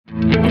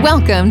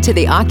Welcome to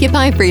the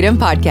Occupy Freedom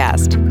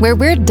Podcast, where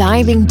we're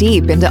diving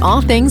deep into all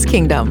things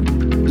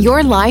kingdom.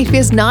 Your life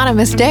is not a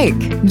mistake.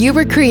 You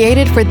were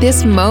created for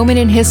this moment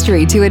in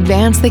history to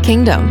advance the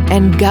kingdom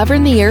and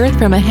govern the earth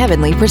from a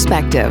heavenly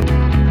perspective.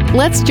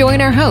 Let's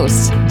join our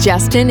hosts,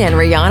 Justin and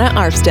Rihanna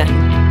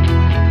Arston.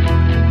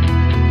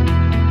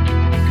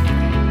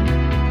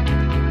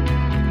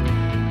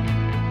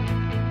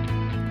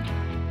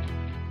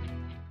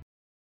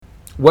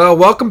 Well,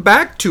 welcome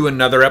back to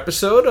another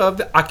episode of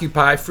the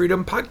Occupy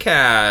Freedom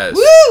Podcast.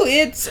 Woo!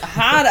 It's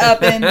hot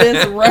up in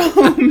this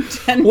room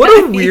tonight.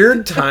 What a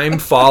weird time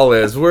fall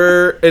is.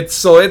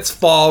 It's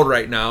fall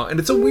right now, and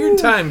it's a weird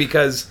time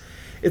because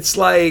it's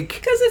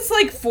like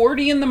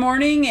 40 in the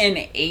morning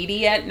and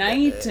 80 at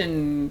night,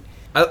 and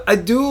I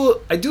do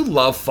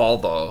love fall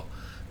though,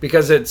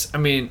 because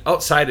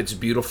outside it's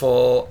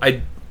beautiful.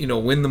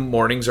 When the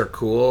mornings are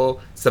cool,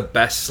 it's the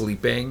best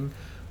sleeping.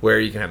 Where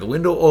you can have the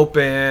window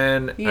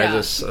open. Yeah, I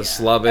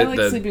just love it. I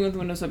like sleeping with the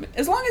windows open.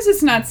 As long as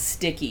it's not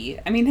sticky.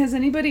 I mean, have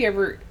you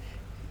ever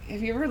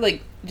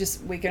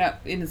just waken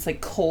up and it's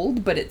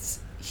cold, but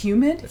it's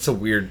humid? That's a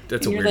weird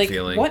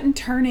feeling. What in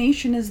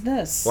tarnation is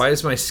this? Why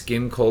is my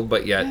skin cold,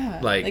 but yet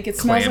it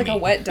smells like a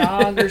wet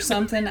dog or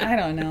something? I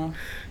don't know.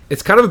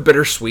 It's kind of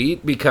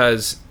bittersweet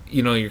because,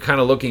 you're kind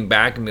of looking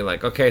back and be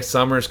like, okay,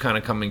 summer's kind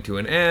of coming to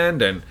an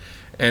end,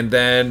 and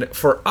then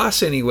for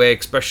us anyway,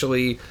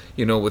 especially,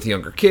 with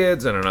younger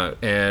kids and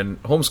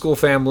homeschool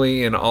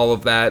family and all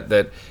of that,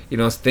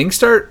 things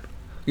start,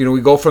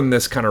 we go from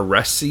this kind of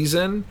rest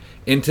season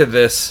into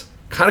this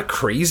kind of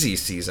crazy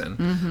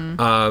season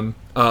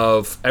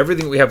of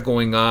everything we have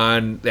going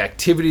on. The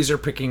activities are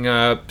picking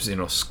up,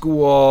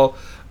 school.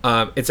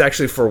 It's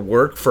actually for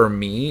work, for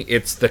me,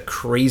 it's the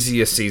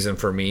craziest season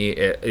for me.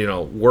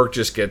 Work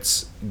just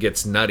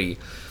gets nutty.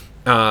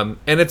 And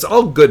it's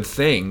all good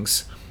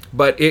things.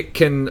 But it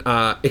can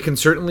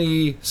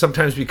certainly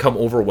sometimes become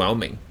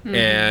overwhelming,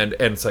 and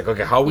it's like,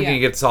 okay, how are we going to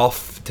get this all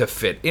to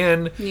fit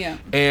in,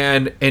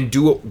 and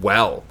do it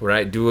well,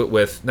 right? Do it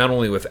with not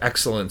only with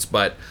excellence,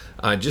 but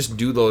just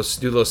do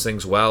those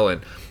things well,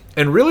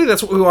 and really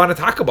that's what we want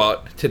to talk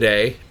about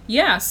today.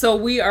 Yeah, so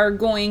we are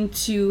going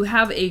to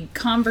have a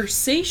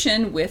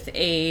conversation with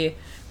a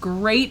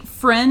great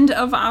friend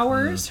of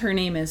ours. Her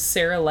name is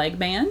Sarah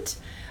Legband.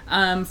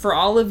 For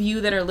all of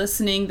you that are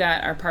listening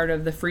that are part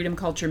of the Freedom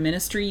Culture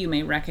Ministry, you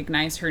may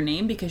recognize her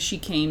name because she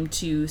came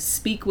to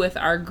speak with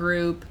our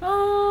group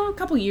a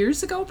couple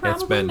years ago,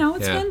 probably.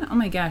 It's been. Oh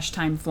my gosh,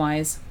 time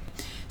flies.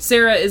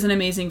 Sarah is an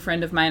amazing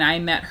friend of mine. I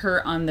met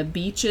her on the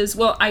beaches.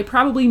 Well, I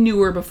probably knew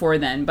her before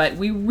then, but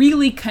we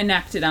really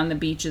connected on the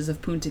beaches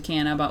of Punta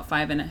Cana about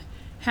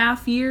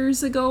 5.5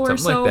 years ago or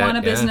so on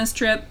a business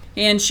trip.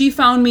 And she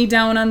found me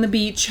down on the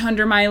beach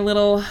under my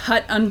little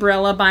hut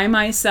umbrella by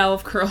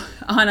myself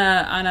on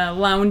a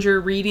lounger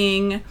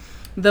reading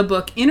the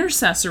book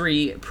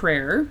Intercessory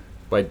Prayer.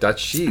 By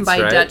Dutch Sheets,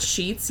 Dutch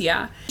Sheets,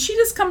 yeah. She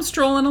just come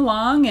strolling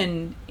along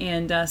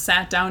and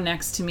sat down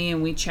next to me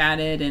and we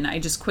chatted, and I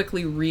just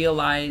quickly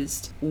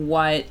realized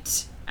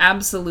what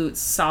absolute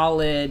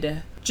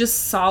solid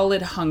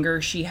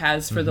hunger she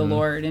has for the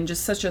Lord, and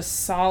just such a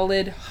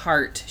solid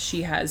heart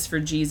she has for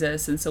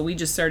Jesus. And so we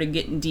just started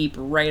getting deep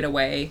right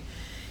away.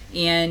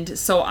 And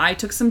so I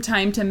took some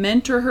time to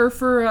mentor her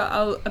for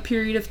a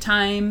period of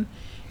time,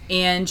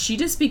 and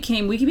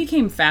we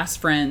became fast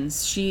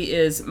friends. She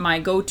is my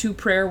go-to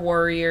prayer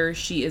warrior.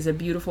 She is a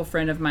beautiful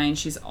friend of mine.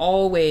 She's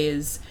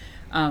always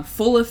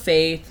full of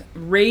faith,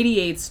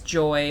 radiates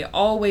joy,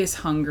 always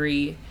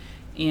hungry.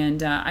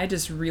 And I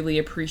just really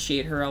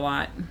appreciate her a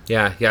lot.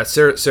 Yeah.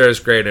 Sarah's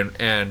great,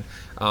 and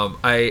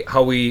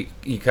how we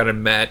kind of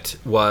met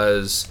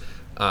was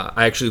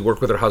I actually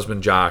work with her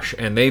husband Josh,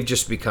 and they've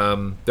just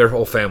become, their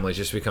whole family's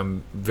just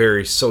become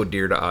so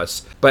dear to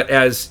us. But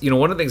as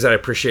one of the things that I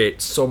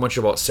appreciate so much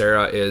about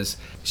Sarah is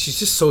she's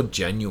just so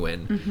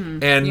genuine,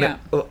 and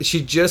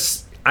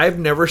I've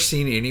never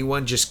seen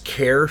anyone just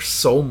care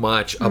so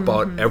much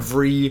about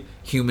every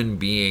human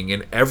being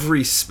in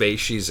every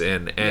space she's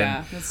in.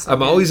 And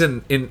I'm always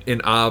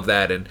in awe of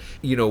that. And,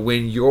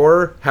 when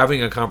you're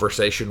having a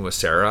conversation with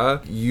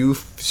Sarah, you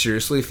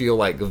seriously feel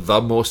like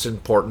the most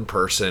important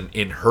person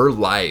in her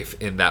life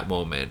in that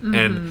moment.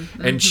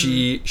 And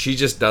she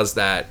just does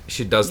that.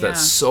 She does that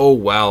so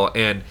well,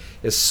 and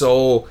is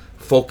so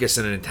focused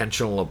and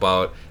intentional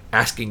about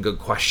asking good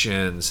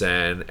questions,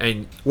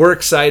 and we're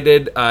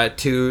excited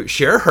to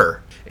share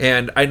her.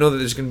 And I know that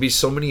there's going to be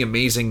so many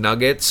amazing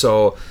nuggets,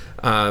 so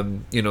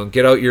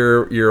get out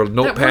your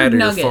notepad or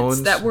your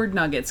phones. That word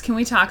nuggets, can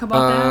we talk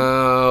about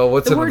that?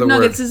 What's the another word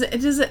nuggets?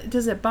 Word?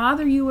 Does it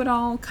bother you at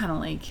all? Kind of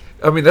like,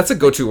 that's a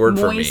go-to word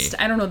for me.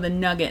 I don't know, the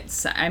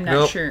nuggets, I'm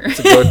not sure. It's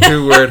a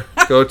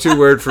go-to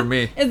word for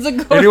me. It's a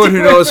go-to anyone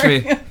who knows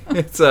me,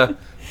 it's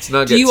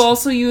nuggets. Do you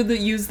also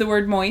use the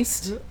word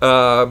moist?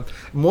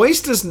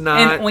 Moist is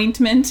not an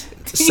ointment.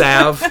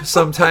 Salve.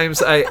 Sometimes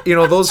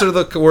those are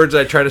the words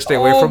I try to stay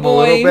away from a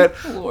little bit,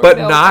 Lord but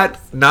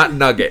not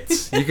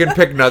nuggets. You can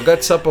pick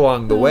nuggets up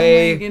along the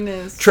way. Oh my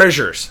goodness.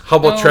 Treasures. How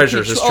about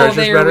treasures? Is treasures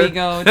there better? There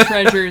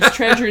we go.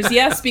 Treasures.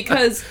 Yes,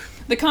 because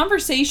The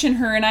conversation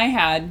her and I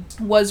had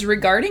was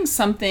regarding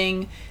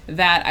something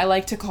that I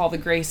like to call the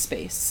grace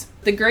space.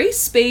 The grace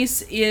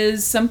space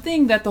is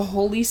something that the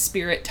Holy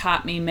Spirit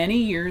taught me many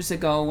years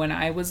ago when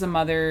I was a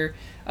mother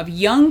of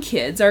young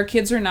kids. Our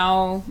kids are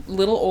now a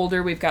little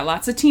older. We've got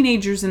lots of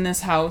teenagers in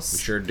this house. We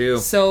sure do.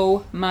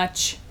 So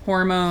much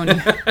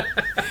hormone.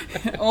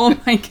 Oh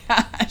my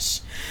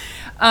gosh.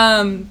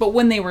 But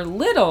when they were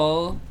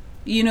little,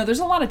 you know, there's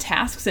a lot of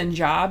tasks and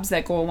jobs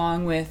that go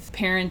along with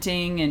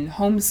parenting and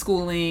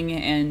homeschooling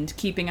and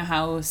keeping a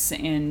house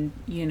and,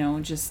 you know,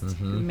 just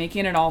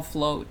making it all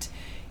float.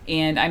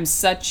 And I'm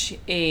such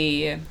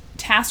a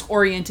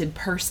task-oriented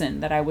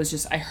person that I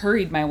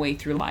hurried my way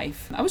through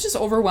life. I was just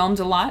overwhelmed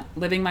a lot,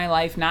 living my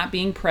life, not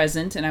being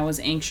present, and I was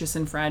anxious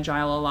and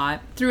fragile a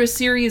lot. Through a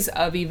series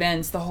of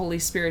events, the Holy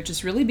Spirit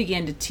just really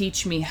began to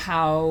teach me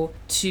how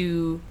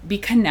to be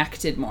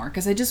connected more,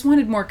 because I just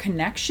wanted more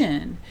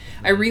connection.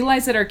 I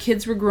realized that our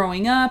kids were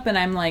growing up, and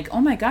I'm like,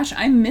 oh my gosh,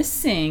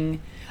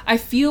 I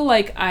feel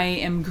like I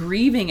am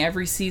grieving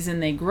every season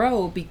they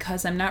grow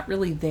because I'm not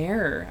really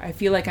there. I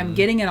feel like I'm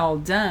getting it all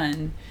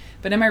done,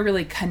 but am I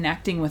really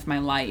connecting with my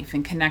life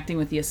and connecting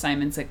with the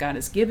assignments that God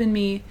has given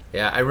me?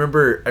 Yeah, I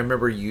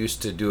remember you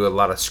used to do a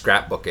lot of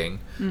scrapbooking.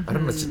 I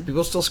don't know, do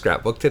people still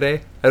scrapbook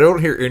today? I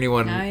don't hear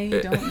anyone. I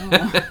don't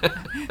know.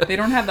 They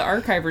don't have the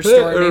archiver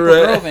store in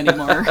Maple Grove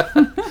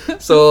anymore.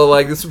 So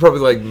like this is probably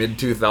like mid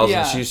 2000s.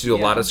 Yeah, she used to do a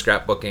lot of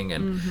scrapbooking,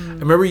 and I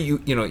remember you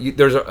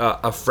there's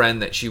a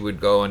friend that she would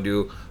go and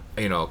do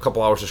a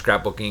couple hours of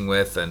scrapbooking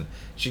with, and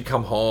she'd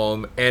come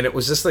home and it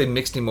was just like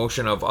mixed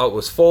emotion of, oh, it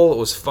was full, it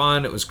was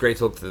fun, it was great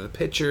to look through the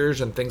pictures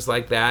and things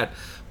like that.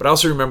 But I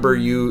also remember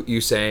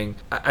you saying,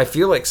 I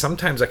feel like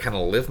sometimes I kind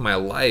of live my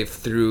life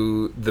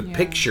through the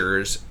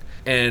pictures.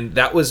 And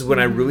that was when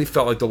I really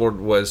felt like the Lord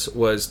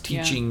was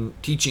teaching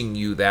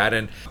you that.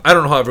 And I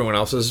don't know how everyone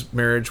else's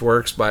marriage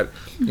works, but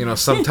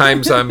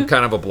sometimes I'm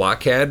kind of a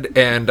blockhead,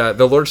 and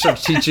the Lord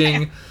started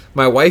teaching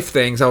my wife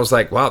things. I was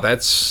like, wow,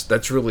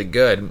 that's really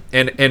good.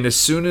 And as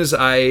soon as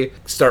I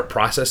start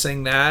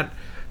processing that,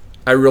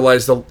 I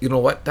realized,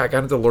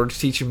 the Lord's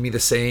teaching me the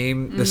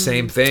same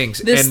things.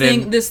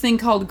 This thing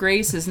called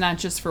grace is not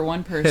just for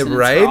one person;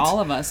 right? It's for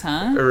all of us,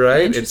 huh?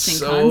 Right? Interesting it's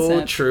so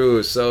concept.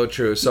 True, so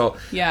true. So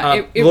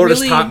yeah, the Lord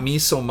really has taught me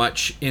so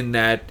much in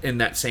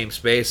that same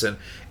space, and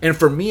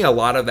for me, a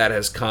lot of that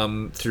has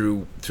come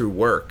through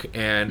work.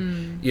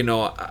 And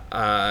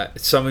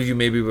some of you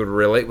maybe would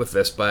relate with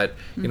this, but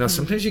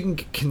sometimes you can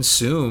get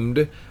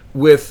consumed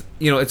with,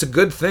 it's a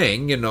good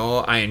thing,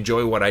 I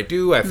enjoy what I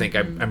do. I think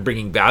I'm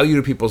bringing value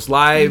to people's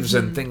lives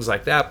and things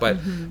like that. But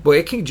boy,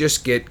 it can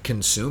just get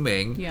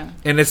consuming. Yeah.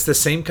 And it's the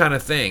same kind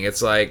of thing.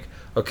 It's like,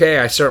 okay,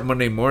 I start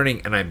Monday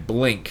morning and I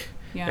blink.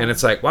 Yeah. And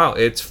it's like, wow,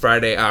 it's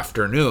Friday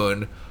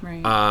afternoon.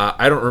 Right.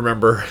 I don't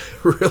remember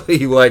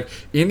really like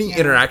any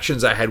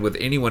interactions I had with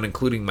anyone,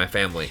 including my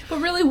family. But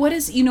really, what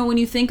is, when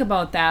you think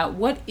about that,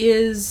 what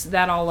is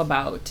that all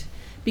about?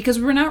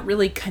 Because we're not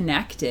really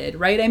connected,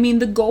 right? I mean,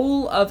 the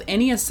goal of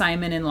any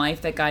assignment in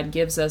life that God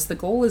gives us, the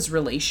goal is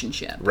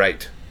relationship.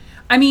 Right.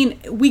 I mean,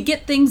 we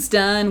get things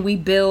done, we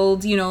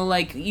build,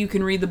 like you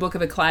can read the book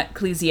of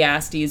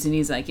Ecclesiastes, and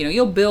he's like,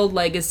 you'll build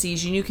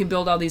legacies and you can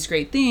build all these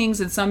great things,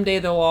 and someday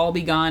they'll all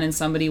be gone and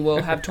somebody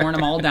will have torn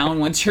them all down.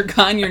 Once you're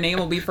gone, your name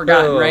will be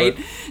forgotten, right?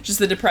 Just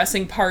the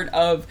depressing part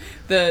of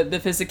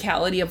the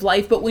physicality of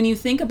life. But when you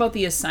think about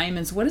the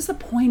assignments, what is the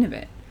point of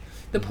it?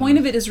 The point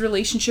of it is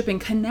relationship and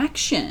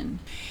connection.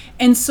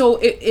 And so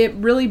it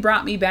really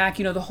brought me back.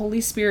 The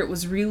Holy Spirit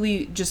was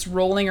really just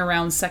rolling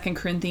around 2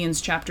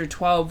 Corinthians chapter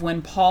 12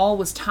 when Paul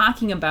was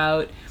talking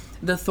about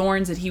the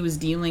thorns that he was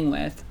dealing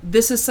with.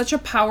 This is such a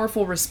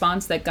powerful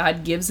response that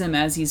God gives him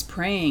as he's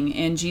praying.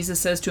 And Jesus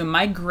says to him,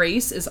 my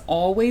grace is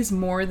always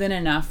more than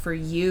enough for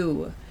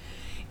you.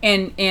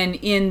 And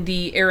in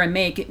the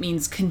Aramaic, it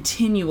means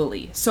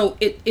continually. So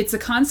it's a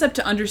concept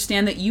to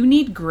understand that you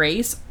need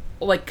grace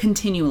like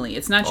continually.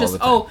 It's not just,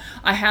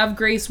 I have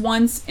grace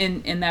once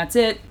and that's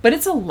it. But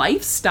it's a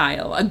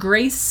lifestyle. A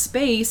grace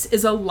space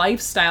is a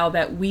lifestyle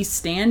that we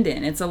stand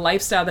in. It's a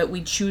lifestyle that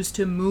we choose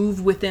to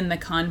move within the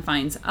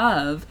confines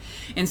of,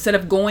 instead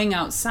of going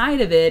outside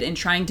of it and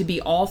trying to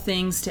be all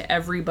things to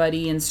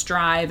everybody and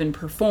strive and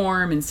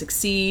perform and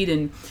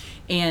succeed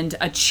and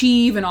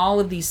achieve and all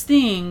of these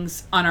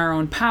things on our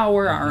own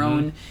power, our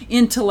own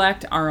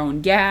intellect, our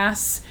own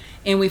gas.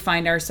 And we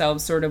find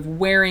ourselves sort of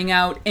wearing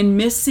out and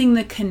missing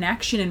the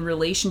connection and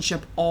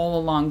relationship all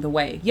along the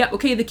way. Yeah,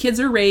 okay, the kids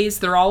are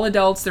raised, they're all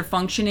adults, they're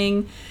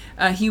functioning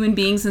human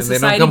beings in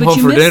society, but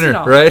you missed it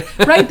all. Right?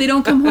 Right, they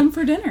don't come home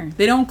for dinner.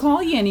 They don't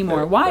call you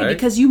anymore. Why? Right.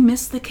 Because you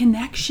missed the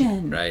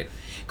connection. Right.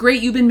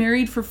 Great, you've been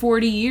married for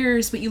 40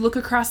 years, but you look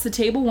across the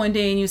table one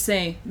day and you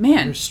say,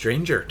 man, you're a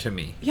stranger to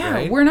me. Yeah,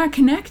 right? We're not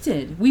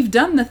connected. We've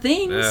done the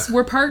things.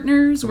 We're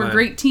partners. We're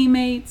great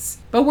teammates,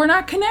 but we're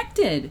not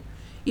connected.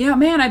 Yeah,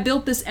 man, I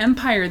built this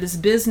empire, this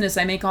business,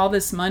 I make all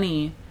this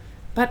money,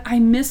 but I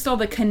missed all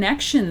the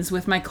connections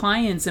with my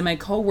clients and my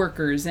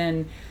coworkers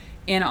and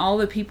all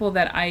the people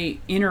that I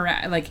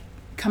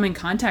come in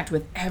contact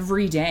with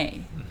every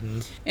day.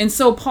 And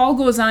so Paul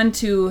goes on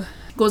to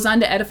goes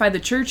on to edify the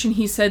church, and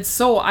he said,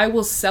 "So I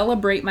will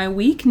celebrate my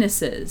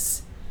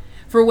weaknesses.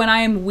 For when I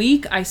am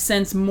weak, I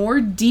sense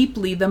more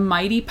deeply the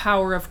mighty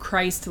power of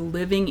Christ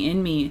living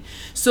in me."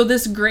 So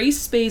this grace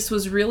space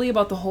was really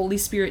about the Holy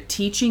Spirit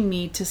teaching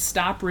me to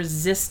stop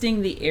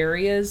resisting the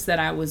areas that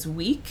I was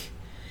weak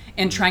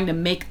and trying to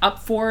make up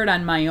for it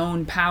on my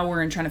own power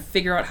and trying to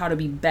figure out how to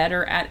be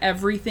better at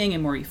everything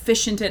and more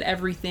efficient at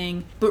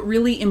everything, but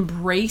really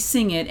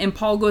embracing it. And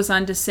Paul goes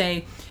on to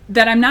say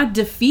that I'm not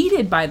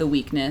defeated by the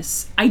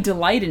weakness. I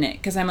delight in it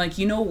because I'm like,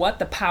 you know what?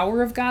 The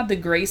power of God, the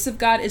grace of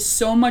God is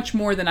so much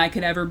more than I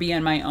could ever be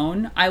on my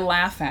own. I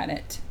laugh at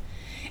it.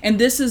 And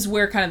this is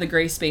where kind of the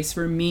grace space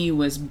for me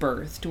was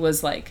birthed,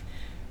 was like,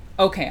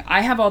 okay,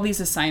 I have all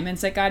these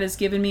assignments that God has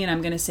given me and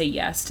I'm going to say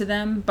yes to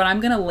them, but I'm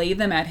going to lay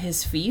them at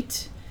his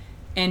feet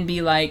and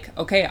be like,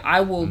 okay,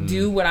 I will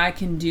do what I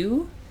can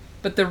do,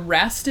 but the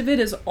rest of it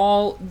is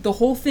all, the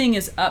whole thing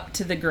is up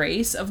to the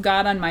grace of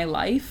God on my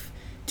life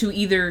to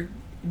either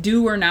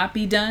do or not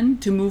be done,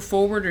 to move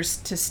forward or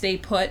to stay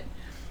put.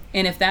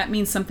 And if that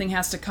means something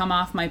has to come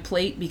off my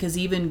plate because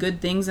even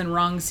good things and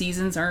wrong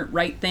seasons aren't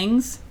right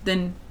things,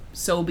 then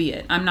so be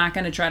it. I'm not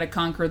going to try to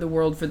conquer the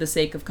world for the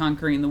sake of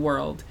conquering the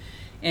world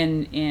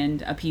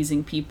and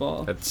appeasing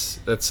people.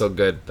 That's so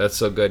good. That's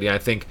so good. Yeah, I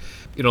think,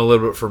 a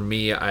little bit for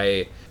me,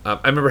 I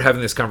remember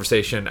having this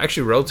conversation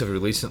actually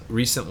relatively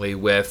recently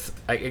with,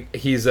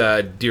 he's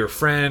a dear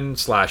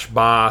friend /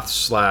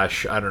 boss /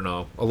 I don't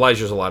know.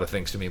 Elijah's a lot of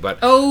things to me,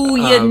 but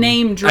you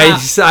name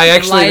dropped. I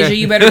actually, Elijah,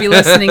 you better be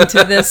listening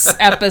to this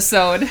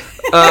episode.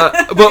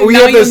 But we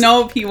now have this, you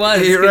know if he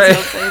was. You're right.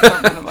 He'll say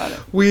something about it.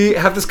 We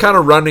have this kind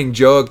of running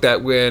joke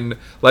that when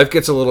life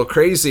gets a little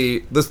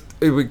crazy,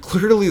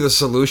 clearly the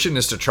solution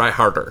is to try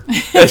harder.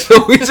 And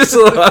so we just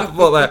laugh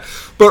about that.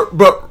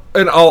 But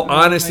in all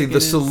honesty,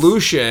 the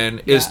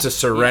solution is to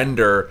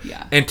surrender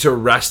and to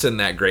rest in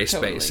that grace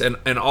space.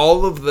 And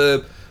all of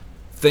the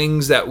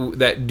things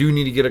that do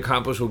need to get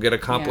accomplished will get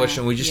accomplished,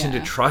 and we just need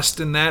to trust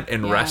in that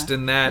and rest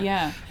in that.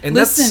 Yeah. And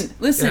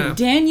listen.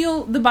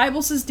 Daniel, the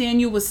Bible says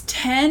Daniel was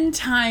 10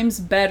 times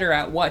better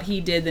at what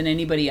he did than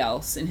anybody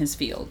else in his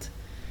field.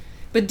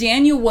 But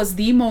Daniel was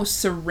the most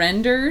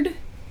surrendered,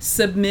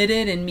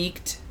 submitted, and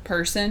meek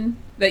person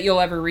that you'll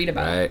ever read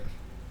about. Right.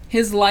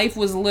 His life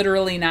was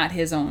literally not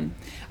his own.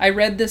 I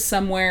read this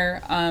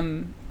somewhere,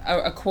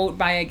 a quote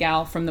by a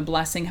gal from the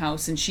Blessing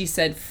House, and she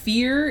said,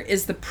 "Fear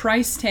is the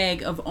price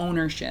tag of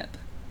ownership."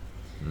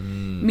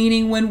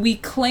 Meaning when we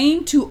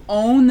claim to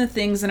own the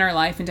things in our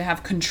life and to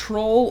have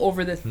control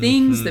over the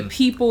things, the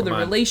people, the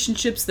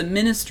relationships, the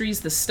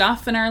ministries, the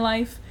stuff in our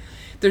life,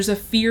 there's a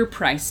fear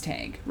price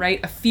tag, right?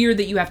 A fear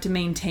that you have to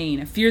maintain,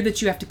 a fear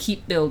that you have to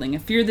keep building, a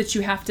fear that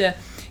you have to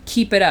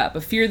keep it up,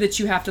 a fear that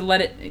you have to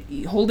let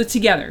it, hold it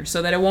together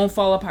so that it won't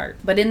fall apart.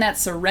 But in that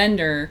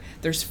surrender,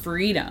 there's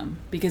freedom,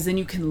 because then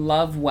you can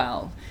love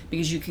well,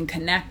 because you can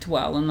connect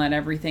well and let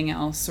everything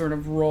else sort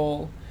of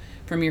roll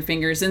from your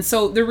fingers. And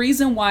so the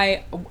reason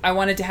why I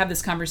wanted to have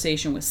this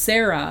conversation with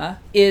Sarah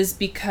is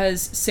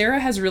because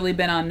Sarah has really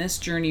been on this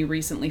journey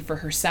recently for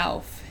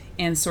herself,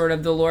 and sort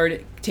of the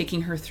Lord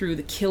taking her through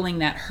the killing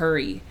that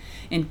hurry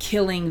and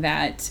killing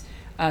that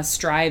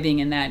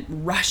striving and that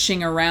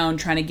rushing around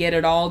trying to get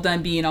it all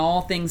done, being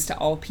all things to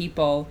all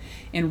people,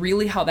 and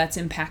really how that's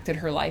impacted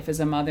her life as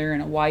a mother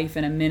and a wife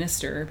and a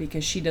minister,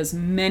 because she does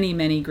many,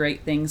 many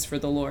great things for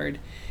the Lord.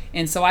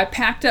 And so I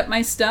packed up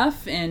my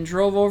stuff and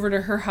drove over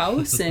to her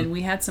house, and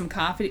we had some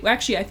coffee. Well,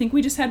 actually, I think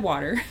we just had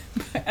water.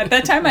 At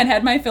that time, I'd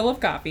had my fill of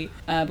coffee.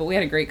 But we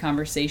had a great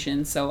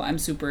conversation, so I'm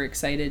super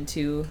excited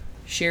to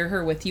share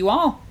her with you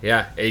all.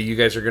 Yeah, hey, you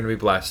guys are going to be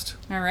blessed.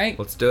 All right.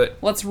 Let's do it.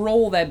 Let's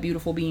roll that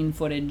beautiful bean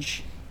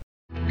footage.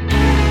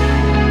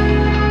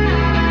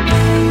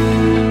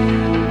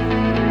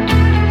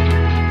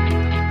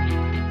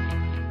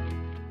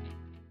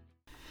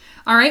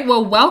 All right,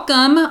 well,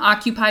 welcome,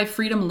 Occupy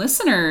Freedom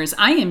listeners.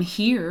 I am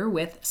here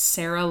with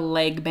Sarah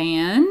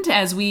Legband,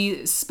 as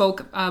we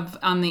spoke of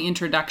on the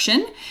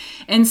introduction.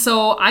 And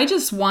so I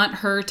just want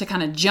her to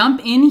kind of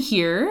jump in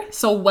here.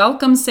 So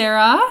welcome,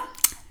 Sarah.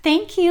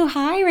 Thank you.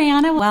 Hi,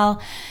 Rihanna.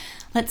 Well,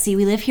 let's see.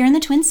 We live here in the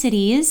Twin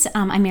Cities.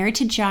 I'm married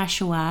to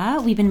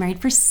Joshua. We've been married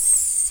for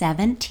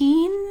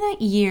 17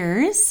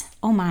 years.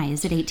 Oh my,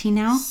 is it 18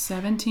 now?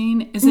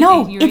 17?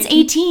 No, it's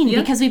 18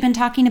 yeah. Because we've been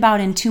talking about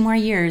in 2 more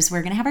years,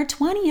 we're going to have our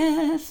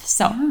 20th.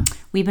 So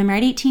We've been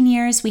married 18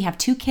 years. We have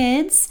 2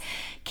 kids.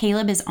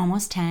 Caleb is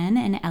almost 10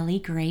 and Ellie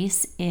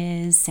Grace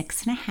is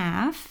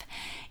 6.5.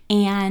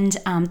 And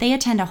they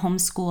attend a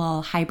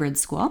homeschool hybrid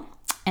school.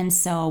 And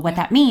so what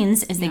that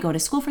means is they go to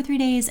school for 3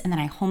 days and then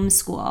I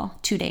homeschool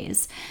 2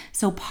 days.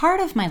 So part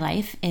of my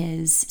life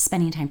is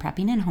spending time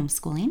prepping and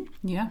homeschooling.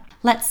 Yeah.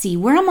 Let's see.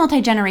 We're a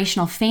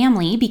multi-generational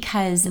family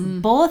because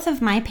both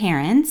of my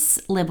parents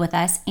live with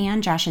us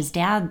and Josh's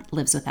dad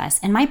lives with us.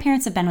 And my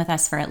parents have been with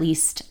us for at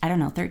least,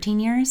 13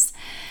 years.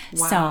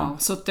 Wow.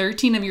 So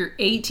 13 of your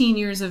 18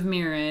 years of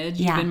marriage,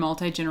 you've been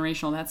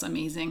multi-generational. That's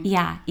amazing.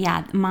 Yeah.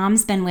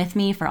 Mom's been with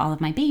me for all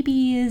of my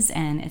babies,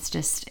 and it's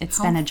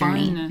been a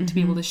journey. To be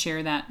able to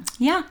share that that.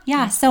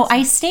 Yeah. So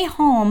I stay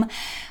home,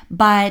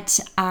 but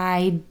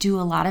I do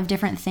a lot of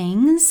different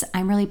things.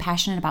 I'm really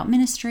passionate about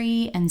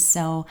ministry. And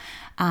so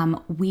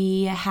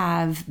we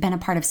have been a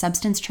part of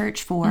Substance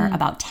Church for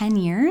about 10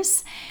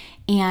 years.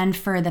 And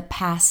for the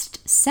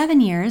past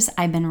 7 years,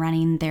 I've been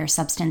running their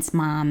Substance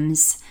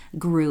Moms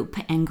group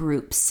and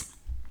groups.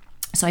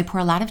 So I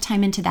pour a lot of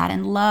time into that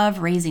and love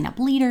raising up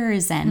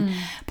leaders and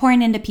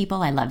pouring into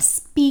people. I love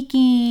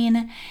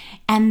speaking.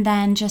 And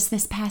then just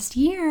this past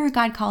year,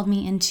 God called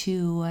me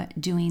into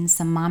doing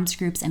some moms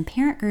groups and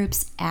parent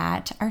groups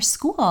at our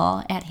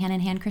school at Hand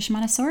in Hand Christian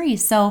Montessori.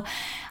 So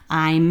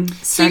I'm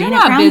starting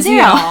at ground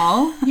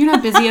zero. You're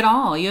not busy at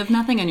all. You have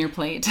nothing on your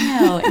plate.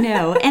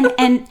 No.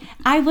 And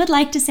I would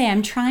like to say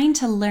I'm trying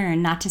to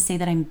learn not to say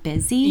that I'm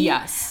busy.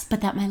 Yes.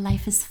 But that my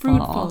life is full.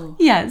 Fruitful.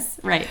 Yes,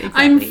 right.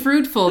 Exactly. I'm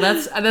fruitful.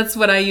 That's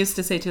what I used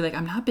to say too. Like,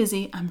 I'm not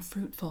busy. I'm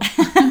fruitful.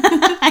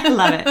 I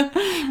love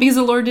it. Because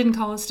the Lord didn't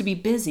call us to be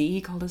busy. He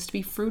called us to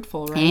be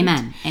fruitful, right?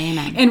 Amen.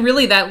 And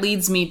really that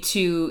leads me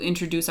to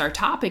introduce our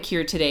topic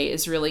here today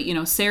is really,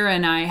 Sarah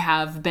and I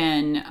have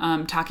been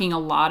talking a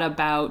lot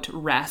about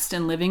rest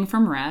and living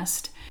from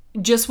rest,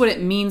 just what it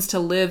means to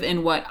live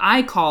in what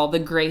I call the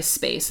grace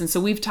space. And so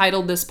we've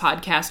titled this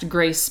podcast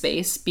Grace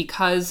Space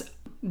because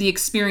the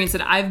experience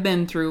that I've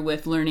been through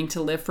with learning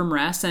to live from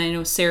rest. And I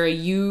know, Sarah,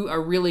 you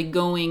are really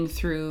going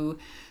through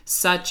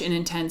such an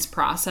intense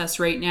process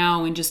right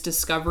now and just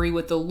discovery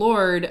with the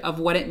Lord of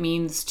what it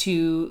means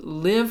to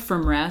live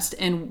from rest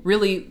and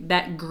really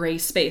that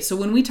grace space. So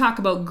when we talk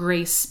about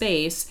grace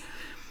space,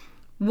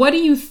 what do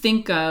you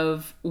think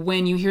of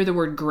when you hear the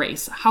word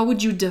grace? How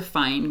would you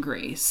define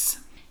grace?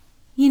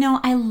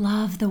 I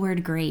love the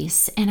word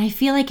grace, and I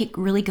feel like it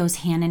really goes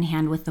hand in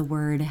hand with the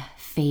word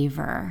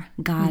favor,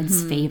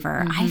 God's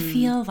favor. I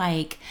feel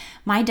like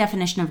my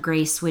definition of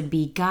grace would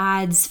be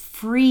God's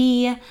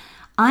free,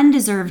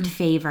 undeserved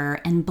favor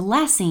and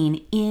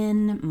blessing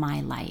in my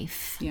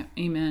life. Yeah,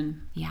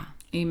 amen. Yeah.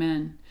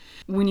 Amen.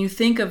 When you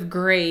think of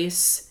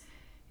grace,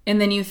 and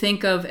then you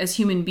think of, as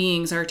human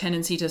beings, our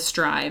tendency to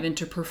strive and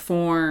to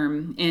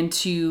perform and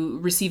to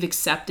receive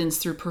acceptance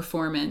through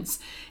performance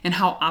and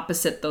how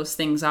opposite those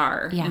things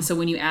are. Yeah. And so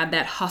when you add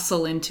that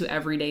hustle into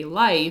everyday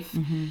life,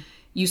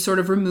 you sort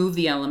of remove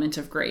the element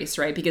of grace,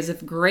 right? Because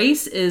if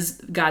grace is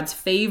God's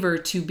favor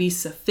to be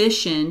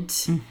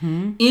sufficient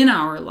in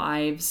our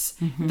lives,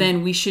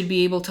 then we should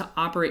be able to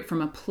operate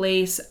from a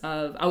place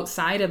of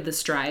outside of the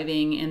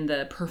striving and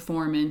the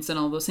performance and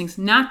all those things.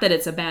 Not that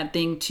it's a bad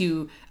thing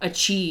to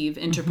achieve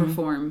and to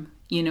perform,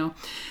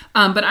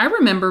 But I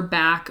remember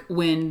back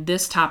when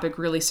this topic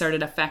really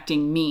started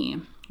affecting me,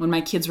 when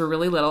my kids were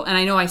really little. And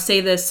I know I say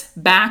this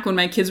back when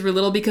my kids were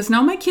little because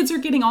now my kids are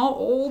getting all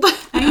old.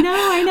 I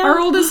know. Our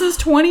oldest is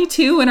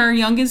 22 and our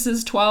youngest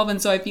is 12.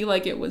 And so I feel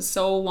like it was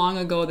so long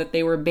ago that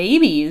they were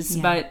babies.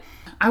 Yeah. But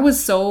I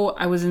was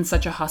in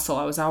such a hustle.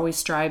 I was always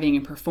striving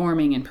and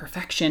performing and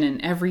perfection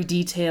and every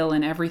detail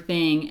and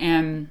everything.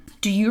 And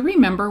do you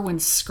remember when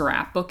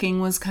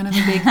scrapbooking was kind of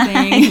a big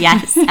thing?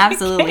 Yes,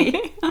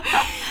 absolutely.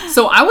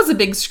 So I was a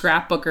big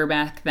scrapbooker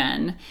back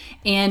then.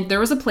 And there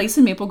was a place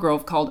in Maple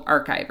Grove called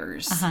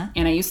Archivers.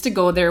 And I used to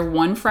go there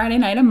one Friday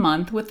night a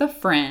month with a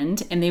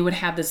friend. And they would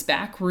have this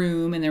back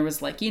room. And there was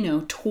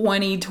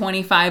 20,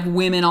 25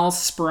 women all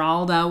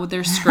sprawled out with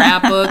their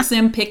scrapbooks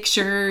and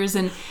pictures.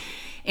 And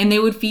they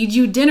would feed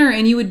you dinner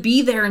and you would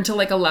be there until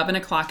 11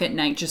 o'clock at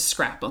night just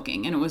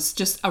scrapbooking. And it was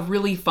just a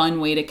really fun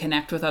way to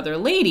connect with other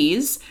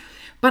ladies.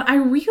 But I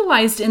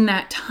realized in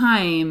that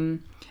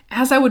time,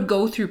 as I would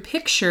go through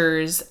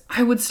pictures,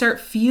 I would start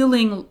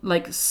feeling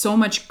so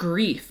much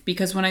grief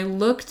because when I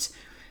looked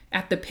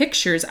at the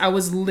pictures, I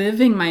was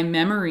living my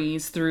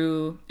memories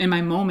and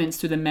my moments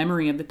through the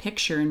memory of the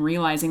picture and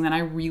realizing that I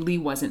really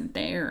wasn't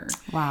there.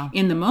 Wow.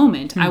 In the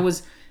moment. I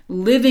was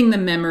living the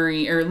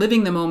memory or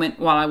living the moment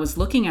while I was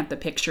looking at the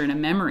picture in a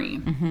memory.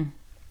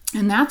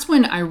 And that's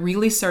when I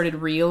really started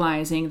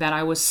realizing that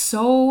I was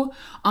so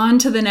on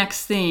to the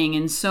next thing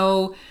and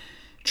so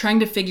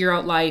trying to figure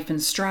out life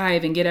and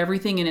strive and get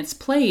everything in its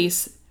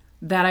place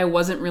that I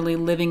wasn't really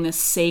living the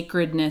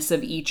sacredness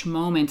of each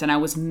moment and I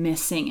was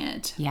missing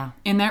it. Yeah.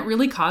 And that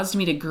really caused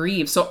me to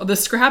grieve. So the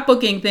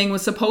scrapbooking thing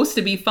was supposed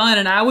to be fun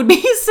and I would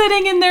be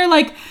sitting in there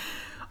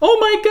oh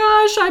my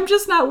gosh, I'm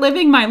just not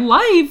living my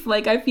life.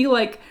 I feel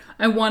like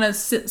I want to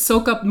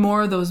soak up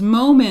more of those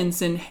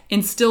moments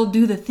and still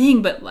do the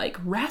thing, but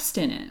rest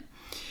in it.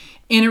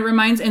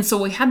 And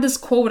so we had this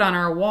quote on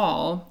our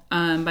wall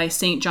by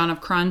St. John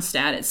of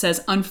Kronstadt. It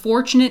says,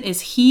 "Unfortunate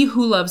is he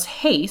who loves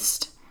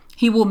haste.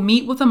 He will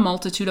meet with a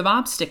multitude of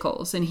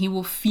obstacles and he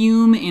will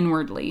fume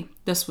inwardly."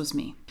 This was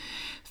me.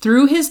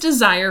 "Through his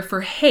desire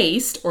for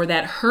haste or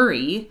that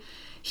hurry,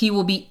 he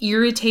will be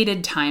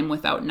irritated time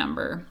without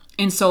number."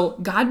 And so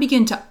God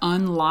began to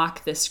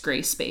unlock this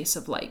grace space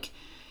of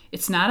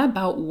it's not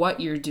about what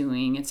you're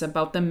doing. It's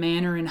about the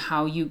manner and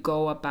how you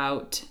go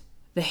about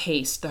the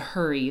haste, the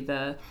hurry,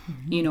 the,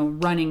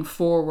 running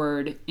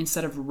forward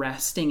instead of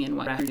resting in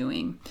what you're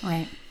doing.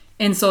 Right.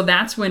 And so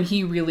that's when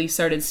he really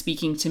started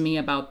speaking to me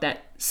about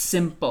that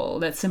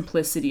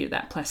simplicity or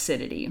that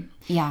placidity.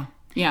 Yeah.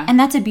 Yeah. And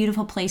that's a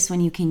beautiful place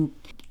when you can,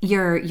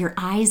 your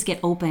eyes get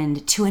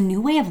opened to a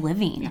new way of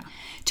living,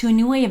 to a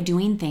new way of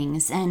doing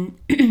things. And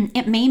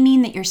it may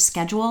mean that your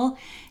schedule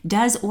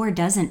does or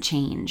doesn't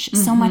change.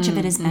 So much of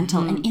it is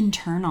mental and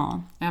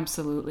internal.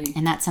 Absolutely.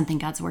 And that's something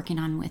God's working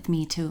on with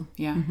me too.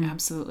 Yeah,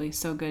 absolutely.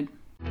 So good.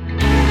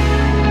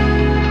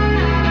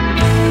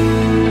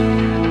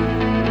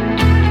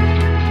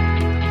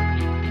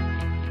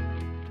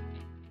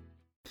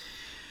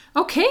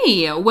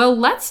 Okay, well,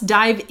 let's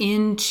dive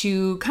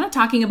into kind of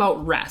talking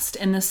about rest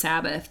and the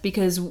Sabbath,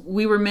 because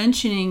we were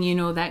mentioning,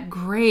 that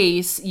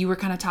grace, you were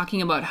kind of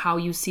talking about how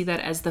you see that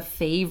as the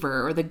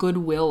favor or the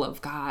goodwill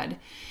of God.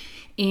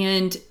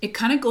 And it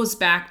kind of goes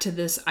back to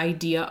this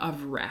idea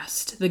of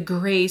rest. The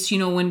grace,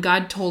 when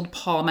God told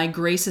Paul, my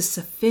grace is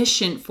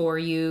sufficient for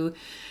you,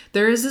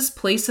 there is this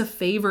place of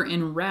favor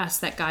and rest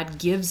that God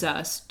gives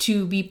us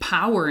to be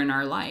power in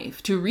our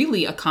life, to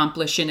really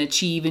accomplish and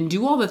achieve and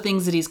do all the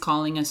things that he's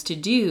calling us to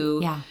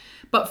do. Yeah.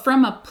 But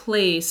from a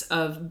place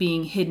of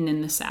being hidden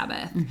in the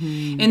Sabbath.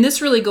 And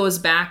this really goes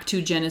back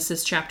to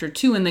Genesis chapter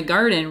 2 in the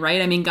garden,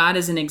 right? I mean, God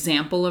is an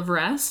example of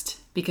rest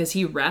because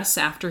he rests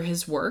after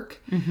his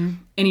work and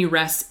he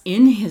rests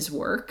in his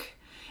work.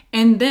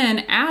 And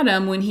then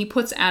Adam, when he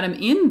puts Adam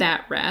in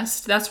that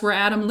rest, that's where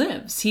Adam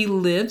lives. He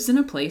lives in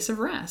a place of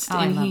rest. Oh,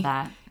 and I love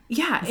that.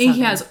 Yeah, That's and so he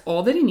good. has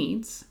all that he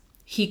needs.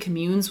 He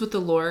communes with the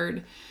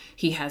Lord.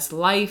 He has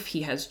life.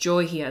 He has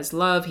joy. He has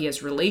love. He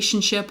has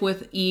relationship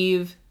with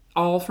Eve,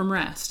 all from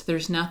rest.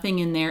 There's nothing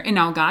in there. And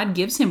now God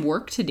gives him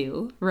work to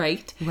do,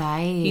 right?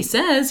 Right. He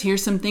says,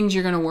 here's some things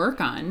you're going to work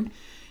on.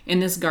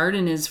 And this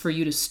garden is for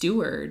you to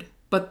steward.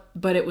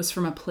 But it was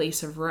from a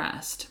place of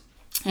rest.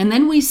 And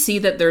then we see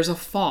that there's a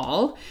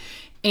fall.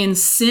 And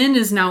sin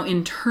is now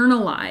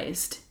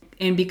internalized.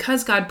 And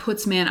because God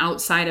puts man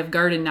outside of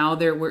garden, now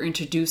we're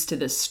introduced to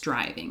this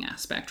striving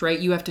aspect, right?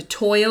 You have to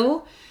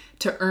toil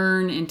to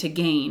earn and to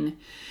gain.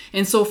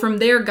 And so from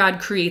there, God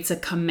creates a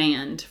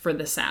command for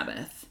the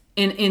Sabbath.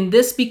 And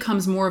this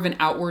becomes more of an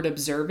outward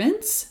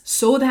observance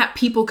so that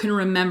people can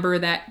remember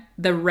that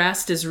the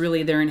rest is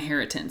really their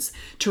inheritance,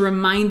 to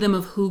remind them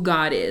of who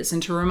God is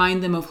and to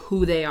remind them of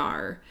who they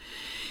are.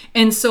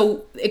 And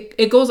so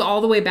it goes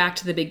all the way back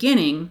to the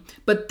beginning.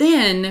 But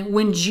then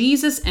when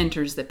Jesus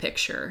enters the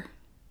picture,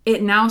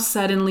 it now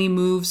suddenly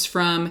moves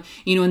from,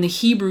 in the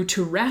Hebrew,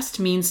 to rest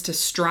means to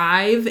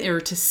strive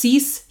or to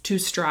cease to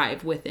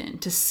strive within,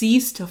 to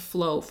cease to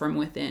flow from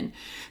within.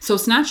 So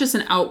it's not just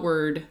an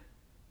outward,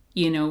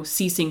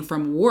 ceasing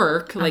from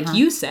work, like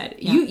you said.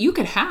 Yeah. You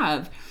could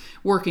have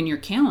work in your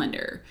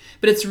calendar,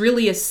 but it's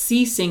really a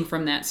ceasing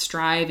from that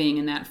striving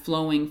and that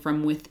flowing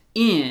from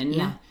within.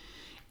 Yeah.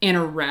 And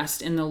a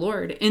rest in the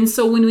Lord. And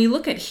so when we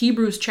look at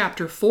Hebrews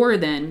chapter 4,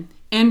 then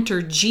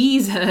enter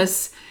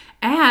Jesus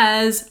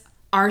as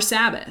our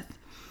Sabbath.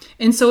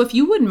 And so if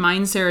you wouldn't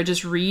mind, Sarah,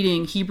 just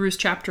reading Hebrews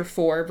chapter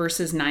 4,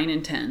 verses 9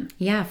 and 10.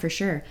 Yeah, for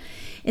sure.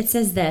 It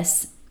says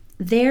this,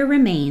 there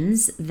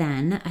remains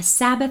then a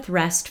Sabbath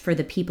rest for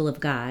the people of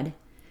God.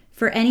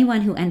 For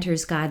anyone who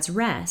enters God's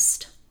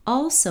rest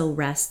also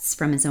rests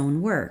from his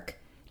own work,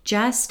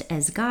 just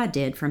as God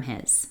did from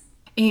his.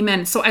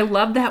 Amen. So I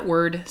love that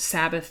word,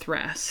 Sabbath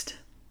rest.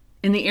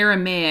 In the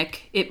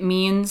Aramaic, it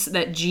means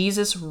that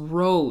Jesus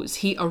rose.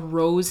 He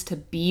arose to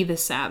be the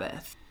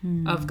Sabbath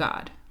of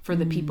God for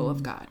the people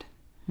of God.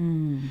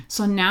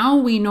 So now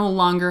we no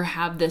longer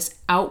have this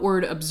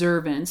outward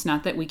observance,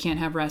 not that we can't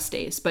have rest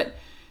days, but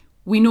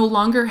we no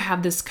longer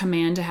have this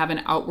command to have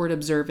an outward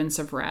observance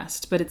of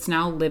rest, but it's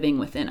now living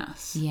within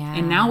us. Yeah.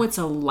 And now it's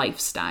a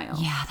lifestyle.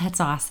 Yeah, that's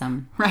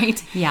awesome.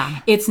 Right? Yeah.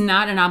 It's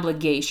not an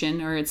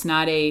obligation or it's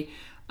not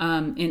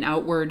an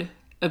outward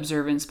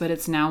observance, but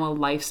it's now a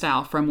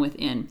lifestyle from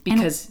within.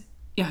 Because,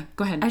 yeah,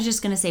 go ahead. I was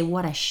just going to say,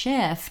 what a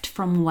shift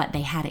from what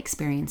they had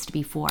experienced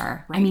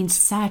before. Right. I mean,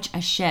 such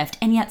a shift.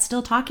 And yet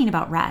still talking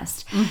about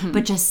rest,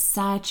 but just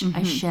such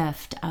a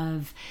shift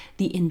of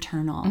the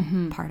internal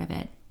part of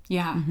it.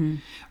 Yeah,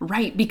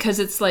 right. Because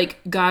it's like,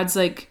 God's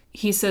like,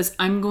 he says,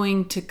 I'm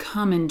going to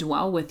come and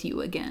dwell with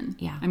you again.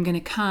 Yeah. I'm going to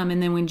come.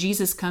 And then when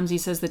Jesus comes, he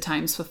says, the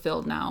time's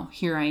fulfilled now.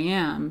 Here I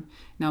am.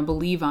 Now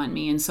believe on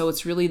me. And so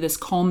it's really this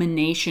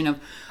culmination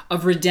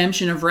of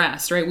redemption, of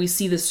rest, right? We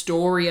see the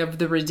story of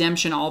the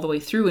redemption all the way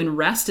through, and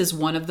rest is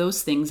one of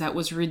those things that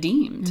was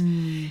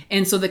redeemed.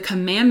 And so the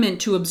commandment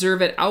to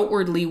observe it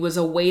outwardly was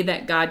a way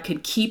that God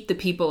could keep the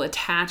people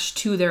attached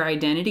to their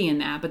identity in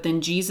that. But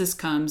then Jesus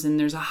comes and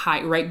there's a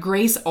high, right?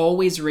 Grace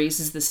always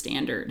raises the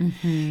standard.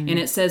 And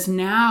it says,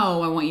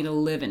 now I want you to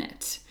live in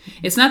it.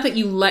 It's not that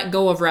you let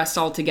go of rest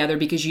altogether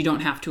because you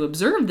don't have to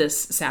observe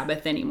this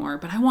Sabbath anymore,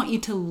 but I want you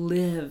to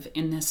live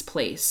in this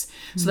place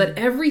so that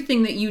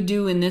everything that you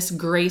do in this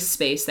grace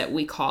space that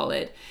we call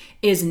it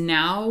is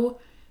now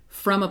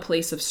from a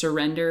place of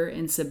surrender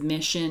and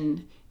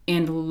submission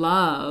and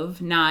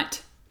love,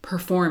 not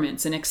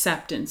performance and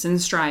acceptance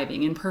and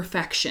striving and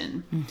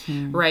perfection,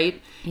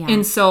 right? Yeah.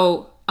 And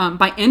so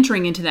by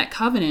entering into that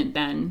covenant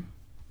then,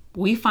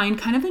 we find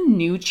kind of a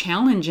new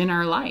challenge in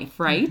our life,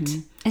 right?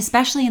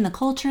 Especially in the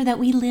culture that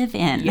we live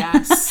in.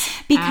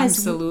 Yes, because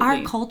absolutely.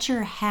 our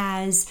culture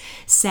has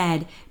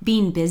said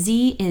being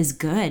busy is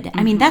good.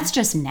 I mean, that's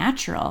just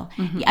natural.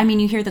 I mean,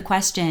 you hear the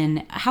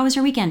question, how was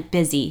your weekend?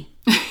 Busy.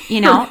 You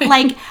know,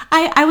 like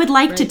I would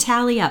like to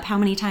tally up how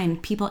many times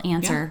people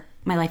answer,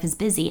 my life is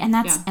busy. And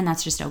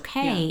that's just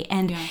okay.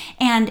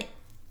 And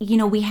you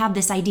know, we have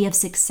this idea of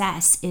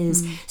success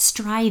is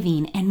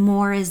striving and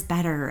more is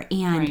better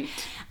and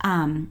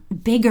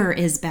bigger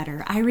is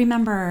better. I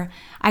remember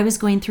I was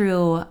going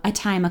through a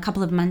time a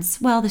couple of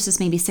months, well, this is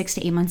maybe 6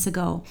 to 8 months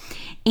ago,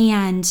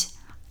 and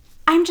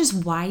I'm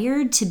just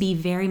wired to be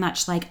very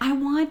much like, I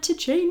want to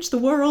change the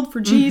world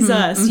for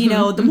Jesus. You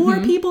know, the more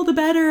people, the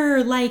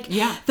better. Like,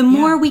 the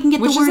more we can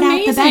get the word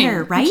out, the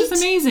better, right? Which is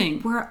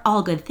amazing. We're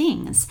all good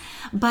things.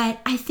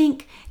 But I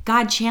think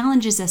God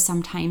challenges us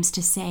sometimes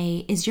to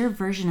say, is your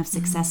version of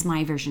success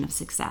my version of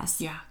success?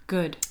 Yeah,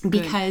 good.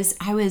 Because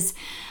I was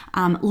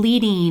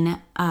leading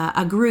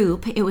a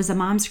group. It was a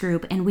mom's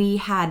group, and we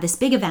had this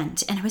big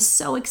event, and I was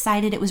so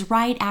excited. It was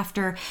right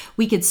after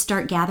we could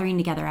start gathering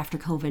together after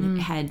COVID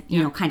had,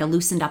 you know, kind of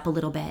loosened up a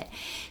little bit.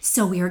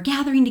 So we were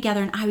gathering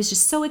together, and I was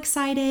just so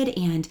excited,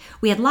 and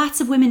we had lots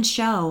of women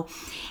show.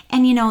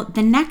 And, you know,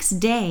 the next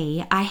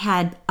day I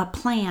had a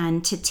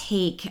plan to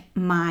take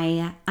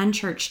my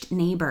unchurched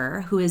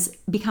neighbor, who has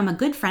become a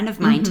good friend of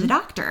mine, to the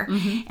doctor.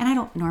 And I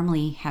don't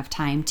normally have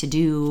time to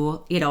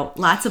do, you know,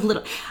 lots of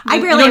little, I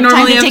barely have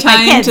time to take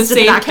my kids to save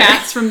the doctor.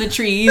 cats from the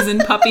trees and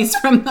puppies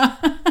from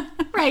the...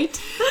 Right.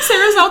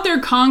 Sarah's out there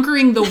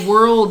conquering the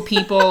world,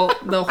 people,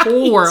 the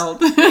whole world.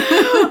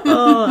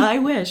 Oh, I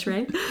wish,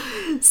 right?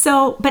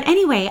 So, but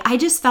anyway, I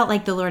just felt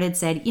like the Lord had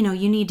said, you know,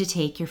 you need to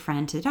take your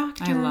friend to the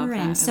doctor. I love that.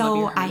 And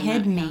so I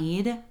had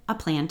made a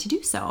plan to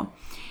do so.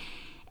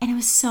 And it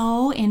was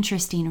so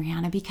interesting,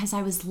 Rihanna, because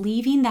I was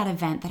leaving that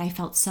event that I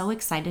felt so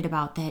excited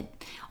about that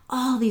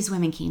all these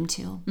women came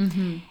to.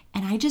 And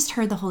I just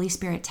heard the Holy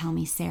Spirit tell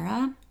me,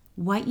 Sarah,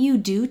 what you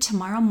do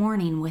tomorrow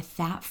morning with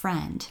that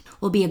friend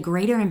will be a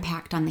greater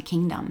impact on the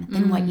kingdom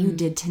than what you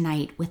did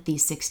tonight with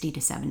these 60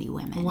 to 70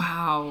 women.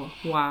 Wow.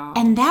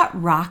 And that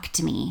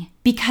rocked me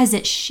because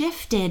it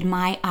shifted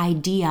my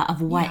idea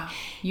of what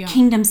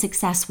kingdom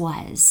success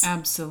was.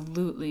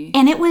 Absolutely.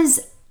 And it was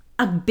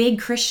a big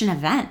Christian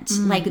event.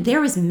 Like,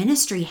 there was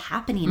ministry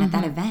happening at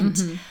that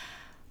event.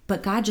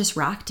 But God just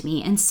rocked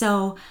me. And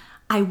so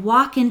I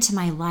walk into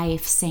my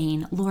life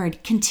saying,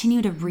 Lord,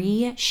 continue to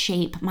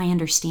reshape my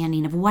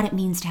understanding of what it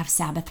means to have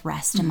Sabbath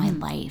rest in my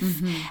life.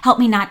 Help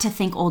me not to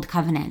think old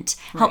covenant.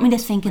 Help me to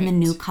think in the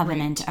new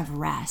covenant of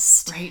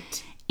rest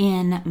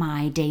in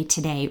my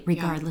day-to-day,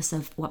 regardless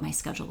of what my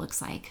schedule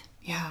looks like.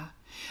 Yeah.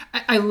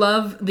 I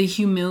love the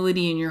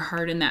humility in your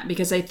heart in that,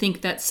 because I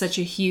think that's such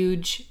a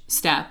huge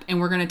step. And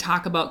we're going to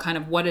talk about kind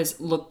of what does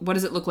it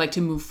look like to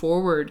move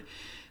forward.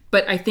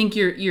 But I think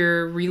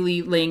you're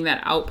really laying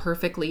that out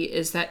perfectly,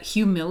 is that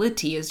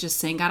humility is just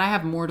saying, God, I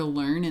have more to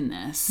learn in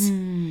this,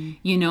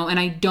 you know, and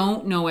I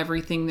don't know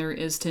everything there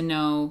is to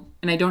know,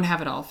 and I don't have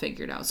it all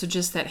figured out. So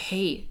just that,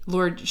 hey,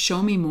 Lord,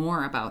 show me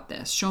more about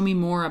this. Show me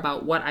more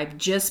about what I've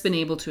just been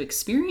able to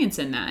experience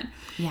in that.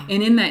 Yeah.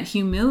 And in that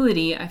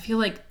humility, I feel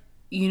like,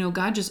 you know,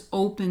 God just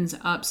opens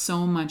up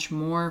so much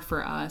more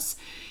for us.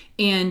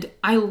 And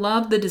I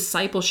love the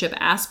discipleship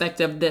aspect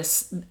of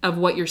this, of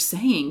what you're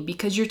saying,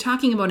 because you're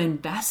talking about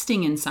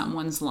investing in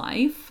someone's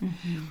life.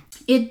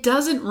 It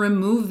doesn't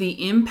remove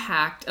the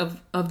impact of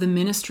the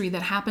ministry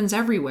that happens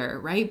everywhere,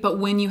 right? But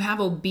when you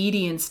have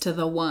obedience to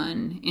the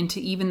one,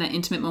 into even that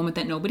intimate moment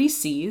that nobody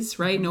sees,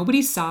 right?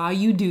 Nobody saw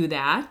you do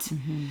that.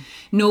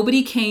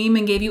 Nobody came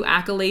and gave you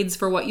accolades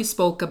for what you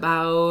spoke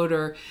about,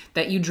 or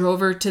that you drove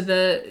her to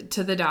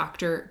the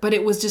doctor, but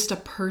it was just a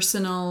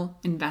personal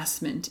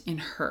investment in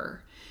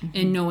her.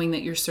 And knowing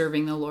that you're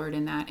serving the Lord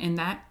in that. And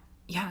that,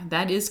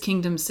 that is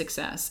kingdom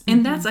success.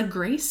 And that's a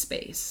grace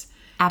space.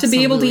 Absolutely. To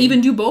be able to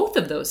even do both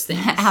of those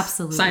things.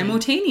 Absolutely.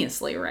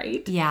 Simultaneously,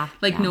 right? Yeah.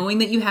 Like knowing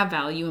that you have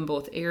value in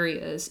both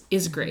areas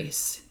is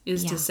grace.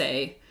 Is to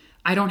say,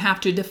 I don't have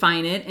to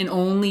define it and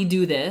only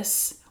do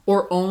this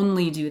or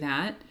only do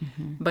that,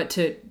 but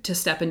to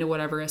step into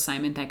whatever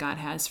assignment that God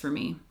has for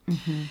me.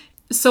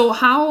 So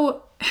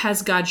how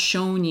has God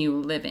shown you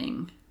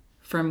living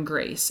from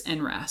grace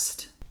and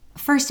rest?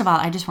 First of all,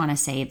 I just want to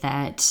say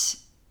that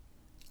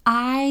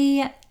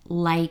I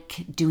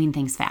like doing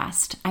things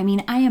fast. I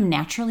mean, I am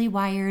naturally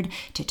wired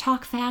to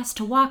talk fast,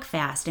 to walk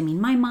fast. I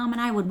mean, my mom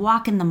and I would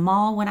walk in the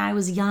mall when I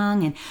was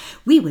young, and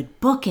we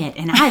would book it,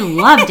 and I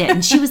loved it.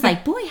 And she was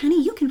like, boy,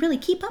 honey, you can really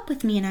keep up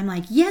with me. And I'm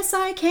like, yes,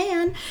 I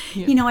can.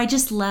 Yeah. You know,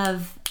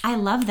 I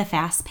love the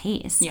fast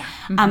pace. Yeah.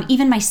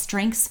 Even my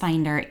strengths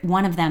finder,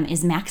 one of them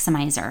is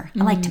maximizer.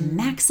 I like to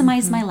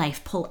maximize my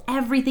life, pull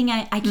everything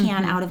I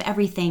can out of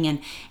everything,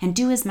 and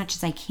do as much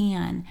as I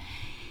can.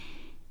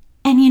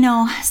 And, you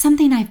know,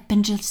 something I've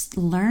been just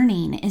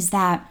learning is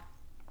that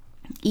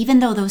even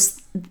though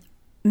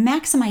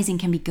maximizing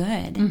can be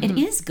good, it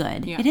is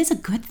good. Yeah. It is a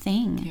good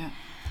thing. Yeah.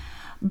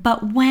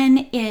 But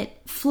when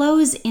it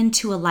flows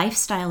into a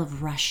lifestyle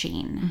of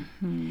rushing,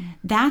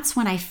 that's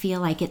when I feel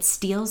like it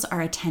steals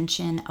our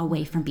attention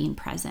away from being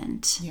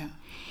present. Yeah.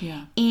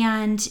 Yeah.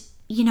 And,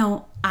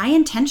 I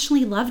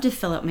intentionally love to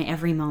fill up my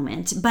every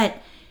moment, but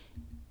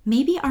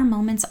maybe our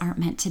moments aren't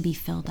meant to be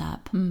filled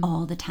up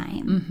all the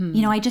time.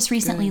 I just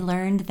recently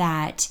learned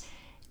that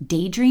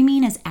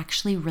daydreaming is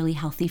actually really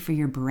healthy for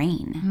your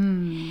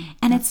brain.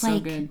 And it's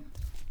like, good.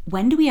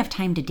 When do we have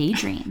time to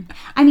daydream?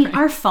 I mean,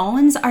 our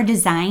phones are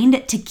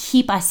designed to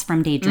keep us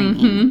from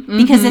daydreaming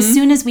because as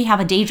soon as we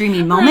have a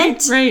daydreaming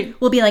moment,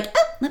 we'll be like,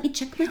 oh, let me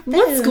check my phone.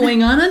 What's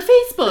going on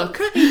Facebook?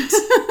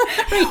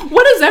 Right.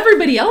 What is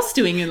everybody else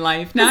doing in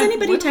life? Has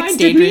anybody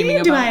texted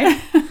me?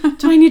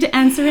 Do I need to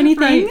answer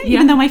anything? Right.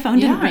 Even though my phone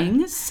didn't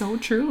ring. So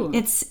true.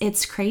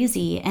 It's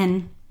crazy.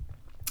 And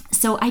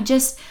so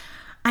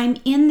I'm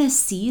in this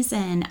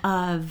season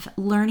of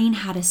learning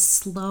how to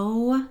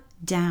slow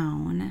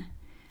down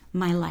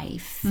my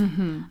life.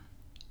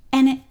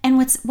 And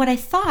what I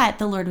thought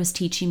the Lord was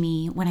teaching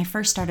me when I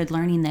first started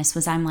learning this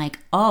was I'm like,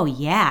 oh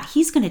yeah,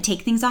 he's going to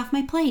take things off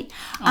my plate.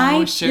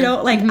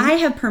 Sure. I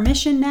have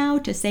permission now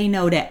to say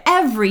no to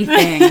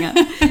everything.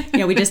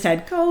 We just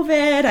had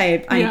COVID.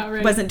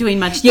 I wasn't doing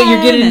much. Yeah,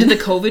 you're getting into the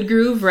COVID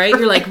groove, right?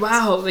 You're like,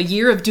 wow, a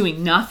year of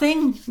doing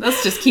nothing.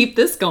 Let's just keep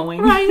this going.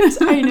 Right.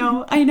 I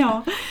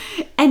know.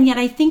 And yet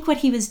I think what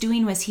he was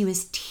doing was he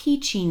was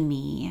teaching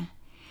me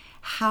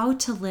how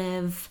to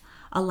live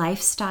a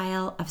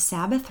lifestyle of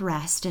Sabbath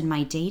rest in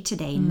my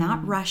day-to-day,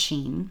 not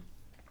rushing,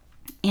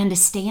 and to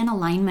stay in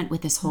alignment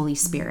with His Holy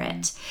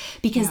Spirit,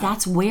 because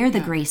that's where the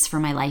grace for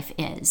my life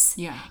is.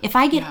 Yeah. If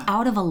I get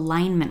out of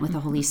alignment with the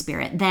Holy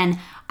Spirit, then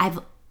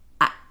I'm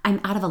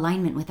out of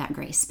alignment with that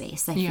grace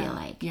space, I feel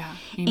like. Yeah.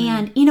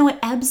 And, it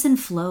ebbs and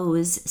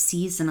flows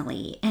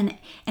seasonally. And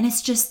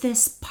it's just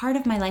this part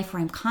of my life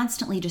where I'm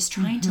constantly just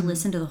trying to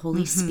listen to the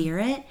Holy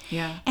Spirit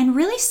and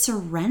really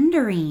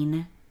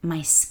surrendering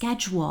my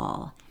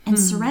schedule and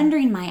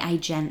surrendering my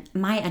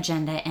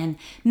agenda and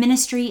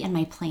ministry and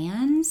my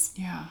plans.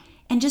 Yeah.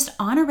 And just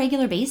on a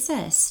regular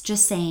basis,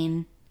 just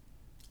saying,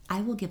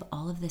 I will give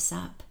all of this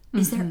up.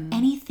 Is there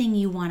anything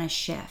you want to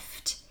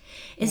shift?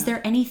 Is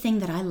there anything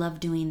that I love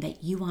doing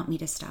that you want me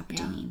to stop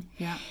doing?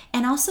 Yeah.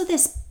 And also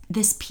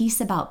this piece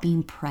about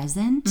being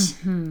present.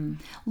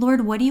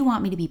 Lord, what do you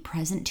want me to be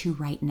present to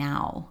right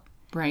now?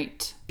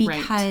 Right.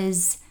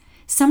 Because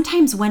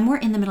sometimes when we're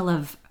in the middle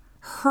of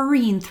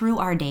hurrying through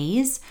our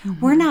days,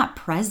 we're not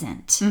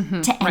present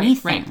to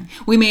anything.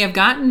 Right. We may have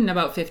gotten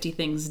about 50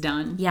 things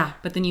done. Yeah.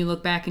 But then you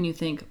look back and you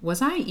think,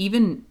 was I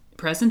even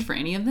present for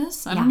any of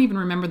this? I don't even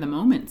remember the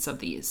moments of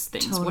these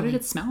things. Totally. What did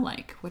it smell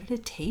like? What did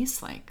it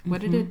taste like?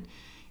 What did it,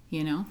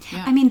 Yeah.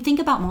 I mean, think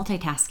about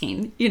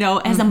multitasking.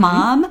 As a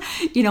mom,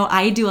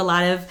 I do a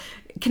lot of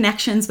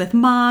connections with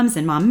moms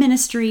and mom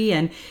ministry,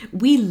 and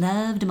we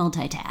love to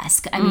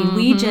multitask. I mean,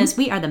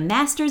 we are the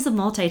masters of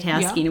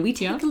multitasking, and we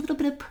take a little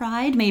bit of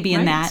pride maybe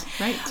in that.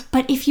 Right.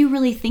 But if you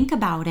really think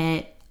about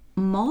it,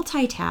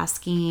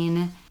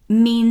 multitasking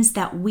means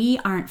that we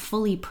aren't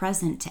fully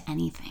present to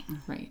anything.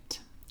 Right.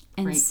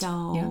 And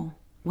so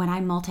when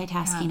I'm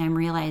multitasking, I'm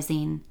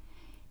realizing,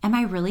 am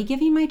I really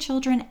giving my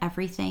children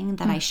everything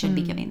that I should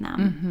be giving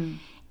them?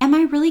 Am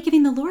I really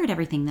giving the Lord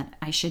everything that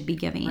I should be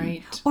giving?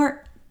 Right.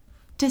 Or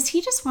does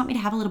He just want me to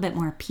have a little bit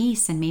more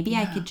peace, and maybe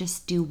I could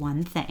just do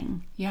one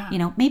thing?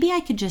 Yeah. Maybe I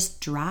could just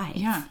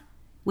drive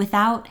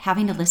without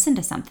having to listen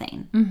to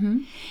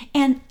something.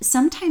 And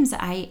sometimes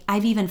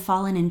I've even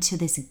fallen into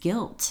this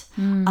guilt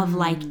of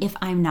like, if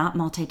I'm not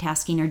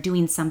multitasking or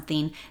doing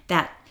something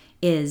that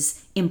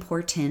is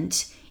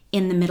important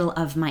in the middle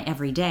of my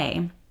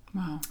everyday,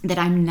 that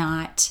I'm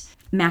not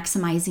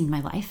maximizing my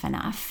life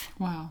enough.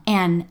 Wow.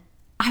 And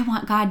I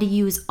want God to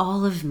use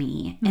all of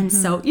me. And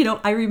so,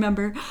 I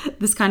remember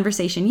this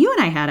conversation you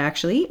and I had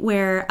actually,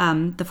 where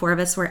the four of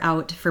us were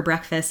out for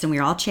breakfast and we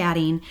were all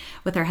chatting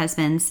with our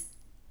husbands.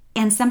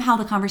 And somehow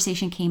the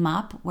conversation came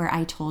up where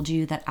I told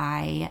you that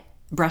I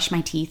brush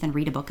my teeth and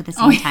read a book at the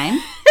same time.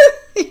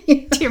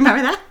 Do you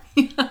remember that?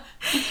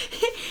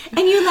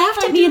 And you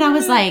laughed at me and I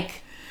was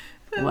like,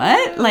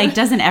 what? Like,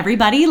 doesn't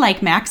everybody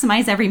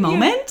maximize every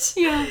moment?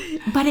 Yeah.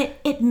 But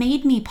it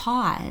made me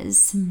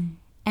pause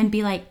and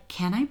be like,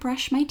 can I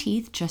brush my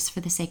teeth just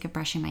for the sake of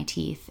brushing my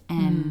teeth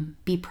and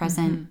be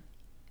present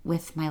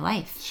with my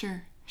life?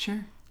 Sure.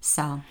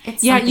 So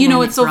it's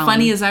what's so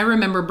funny is I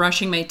remember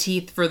brushing my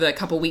teeth for the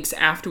couple weeks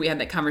after we had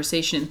that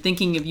conversation and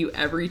thinking of you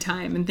every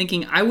time and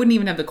thinking I wouldn't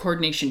even have the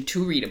coordination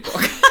to read a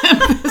book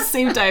at the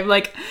same time.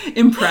 Like,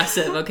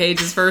 impressive, okay?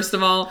 Just first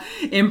of all,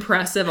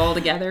 impressive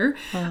altogether.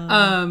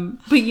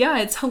 But yeah,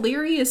 it's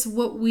hilarious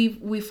what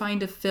we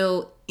find to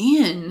fill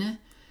in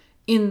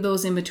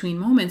those in-between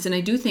moments. And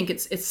I do think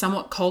it's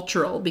somewhat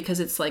cultural because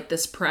it's like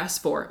this press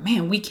for,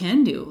 man, we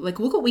can do.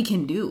 Like, look what we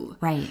can do.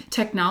 Right.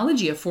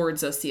 Technology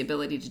affords us the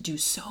ability to do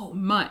so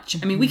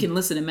much. I mean, we can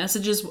listen to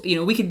messages.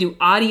 We could do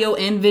audio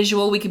and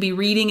visual. We could be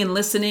reading and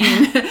listening.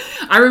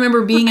 I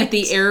remember being at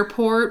the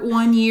airport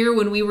one year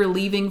when we were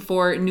leaving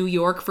for New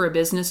York for a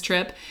business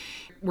trip.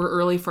 were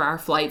early for our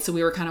flight, so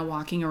we were kind of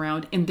walking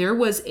around, and there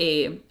was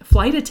a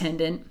flight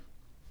attendant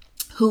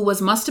who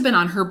must have been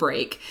on her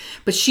break,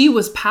 but she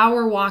was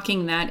power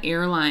walking that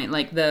airline,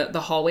 like the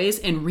hallways,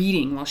 and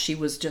reading while she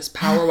was just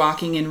power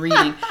walking and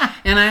reading.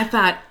 And I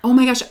thought, oh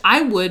my gosh,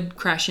 I would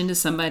crash into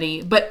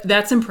somebody, but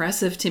that's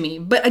impressive to me.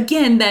 But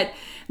again, that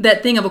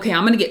thing of, okay,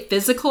 I'm going to get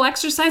physical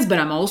exercise, but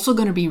I'm also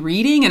going to be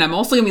reading, and I'm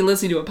also going to be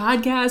listening to a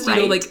podcast, you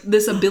know, like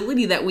this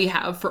ability that we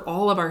have for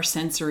all of our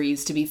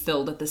sensories to be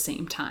filled at the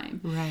same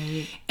time.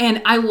 Right.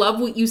 And I love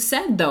what you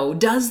said, though.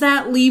 Does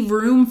that leave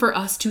room for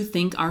us to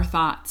think our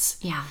thoughts?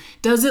 Yeah.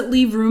 Does it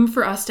leave room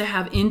for us to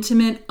have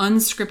intimate,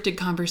 unscripted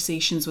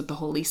conversations with the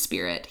Holy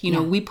Spirit? You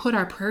know, we put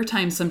our prayer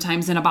time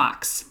sometimes in a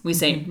box. We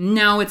say,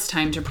 now it's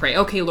time to pray.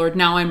 Okay, Lord,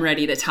 now I'm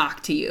ready to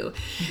talk to you.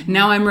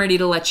 Now I'm ready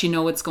to let you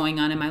know what's going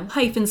on in my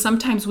life. And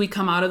sometimes we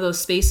come out of those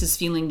spaces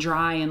feeling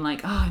dry and like,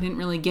 oh, I didn't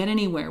really get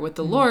anywhere with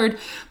the Lord,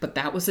 but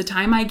that was the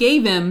time I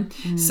gave him.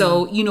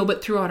 So, you know,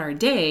 but throughout our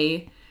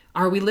day,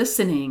 are we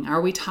listening?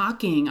 Are we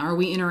talking? Are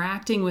we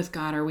interacting with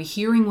God? Are we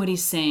hearing what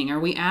he's saying? Are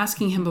we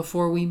asking him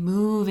before we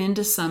move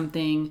into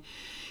something?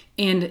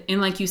 And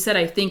like you said,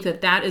 I think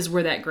that is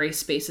where that grace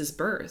space is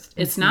birthed.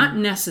 It's not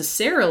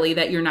necessarily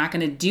that you're not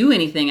going to do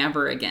anything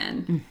ever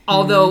again.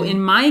 Although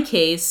in my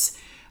case,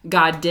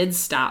 God did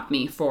stop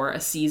me for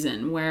a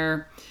season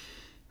where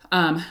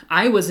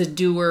I was a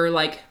doer,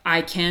 like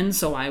I can,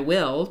 so I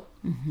will.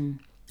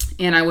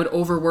 And I would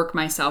overwork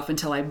myself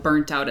until I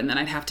burnt out, and then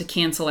I'd have to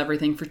cancel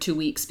everything for 2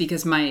 weeks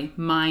because my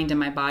mind and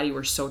my body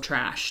were so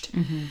trashed.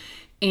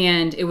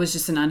 And it was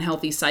just an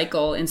unhealthy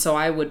cycle. And so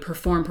I would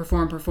perform,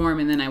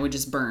 and then I would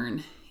just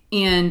burn.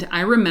 And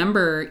I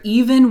remember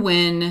even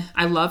when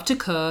I loved to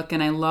cook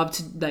and I loved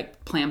to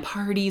like plan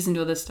parties and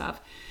do all this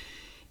stuff,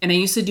 and I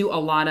used to do a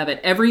lot of it.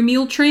 Every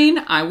meal train,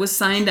 I was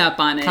signed up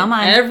on it. Come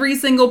on. Every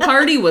single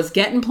party was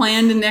getting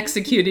planned and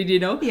executed, you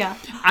know? Yeah.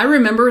 I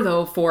remember,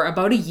 though, for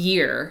about a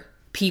year,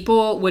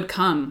 people would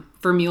come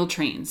for meal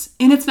trains.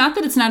 And it's not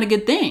that it's not a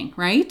good thing,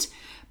 right?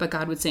 But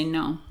God would say,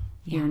 no,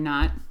 you're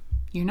not.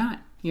 You're not.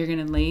 You're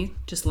going to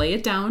lay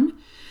it down.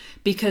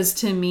 Because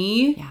to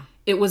me,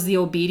 it was the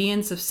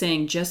obedience of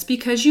saying, just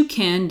because you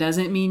can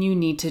doesn't mean you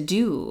need to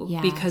do.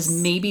 Yes. Because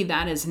maybe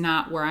that is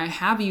not where I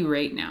have you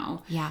right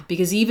now. Yeah.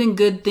 Because even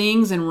good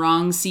things and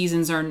wrong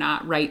seasons are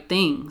not right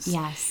things.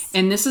 Yes.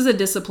 And this is a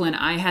discipline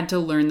I had to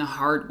learn the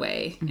hard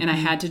way. And I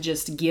had to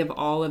just give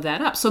all of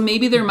that up. So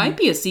maybe there might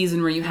be a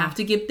season where you have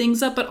to give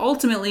things up, but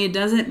ultimately it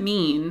doesn't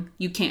mean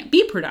you can't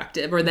be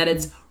productive or that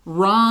it's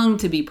wrong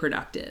to be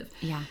productive.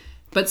 Yeah.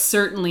 But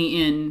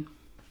certainly in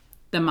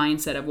the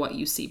mindset of what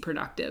you see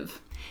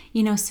productive.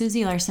 You know,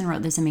 Susie Larson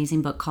wrote this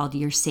amazing book called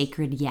Your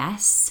Sacred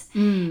Yes.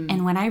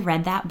 And when I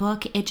read that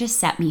book, it just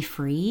set me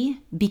free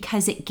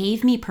because it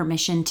gave me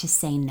permission to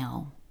say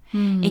no.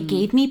 It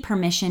gave me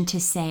permission to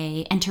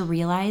say and to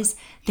realize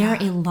there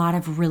are a lot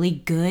of really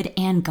good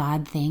and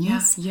God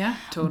things. Yeah,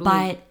 totally.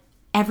 But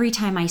every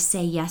time I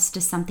say yes to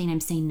something,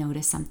 I'm saying no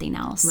to something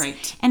else.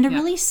 Right. And to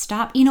really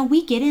stop, you know,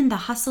 we get in the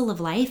hustle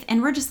of life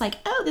and we're just like,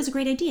 oh, there's a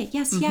great idea.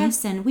 Yes,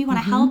 yes. And we want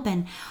to help.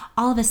 And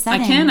all of a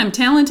sudden, I'm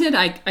talented.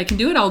 I can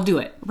do it. I'll do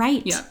it.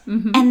 Right. Yeah.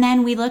 And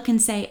then we look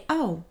and say,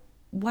 oh,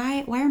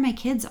 why are my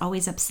kids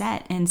always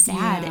upset and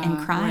sad and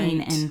crying?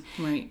 And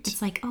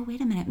it's like, oh,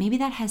 wait a minute. Maybe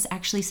that has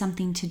actually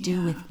something to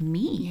do with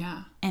me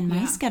and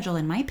my schedule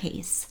and my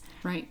pace.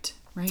 Right.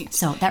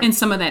 So and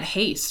some of that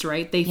haste,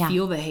 right? They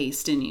feel the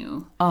haste in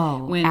you.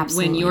 Oh,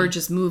 absolutely. When you're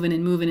just moving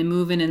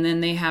and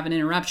then they have an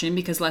interruption,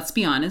 because let's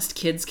be honest,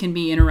 kids can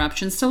be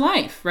interruptions to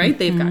life, right?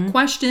 They've got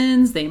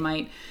questions. They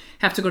might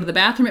have to go to the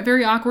bathroom at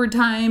very awkward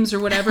times or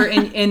whatever.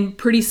 and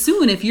pretty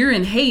soon, if you're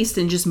in haste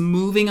and just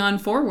moving on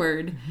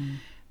forward,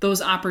 those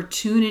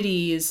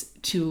opportunities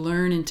to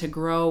learn and to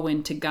grow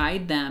and to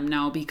guide them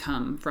now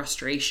become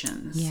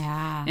frustrations.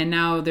 Yeah. And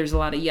now there's a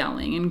lot of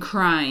yelling and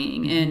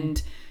crying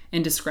and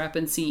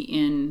discrepancy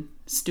in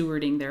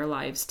stewarding their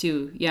lives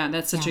too. Yeah,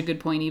 that's such a good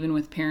point, even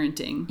with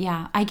parenting.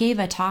 Yeah, I gave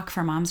a talk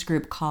for moms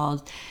group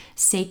called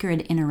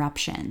Sacred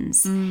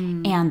Interruptions.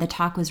 And the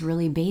talk was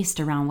really based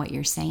around what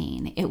you're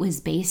saying. It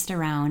was based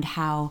around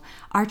how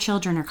our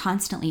children are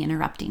constantly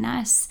interrupting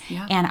us.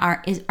 Yeah. And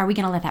are we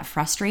going to let that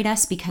frustrate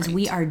us because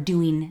we are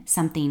doing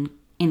something,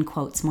 in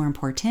quotes, more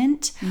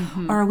important?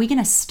 Or are we going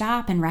to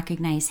stop and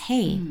recognize,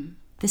 hey,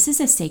 this is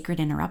a sacred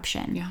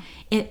interruption. Yeah.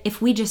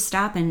 If we just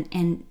stop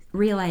and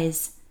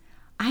realize,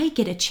 I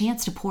get a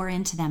chance to pour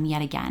into them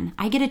yet again.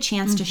 I get a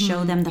chance to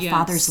show them the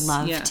Father's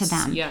love to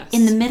them.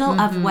 In the middle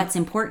of what's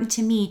important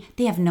to me,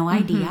 they have no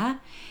idea.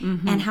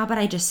 And how about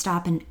I just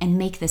stop and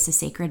make this a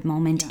sacred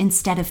moment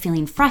instead of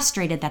feeling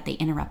frustrated that they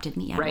interrupted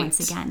me yet once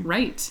again.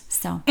 Right.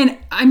 So, and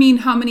I mean,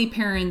 how many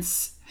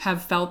parents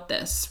have felt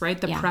this, right?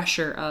 The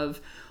pressure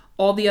of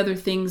all the other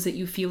things that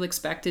you feel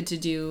expected to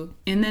do,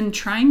 and then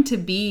trying to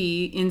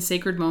be in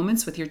sacred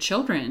moments with your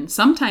children.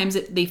 Sometimes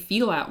they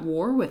feel at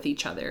war with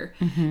each other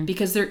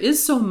because there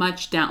is so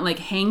much down, like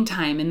hang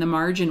time in the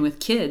margin with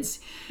kids.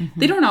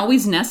 They don't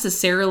always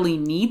necessarily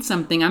need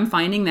something. I'm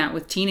finding that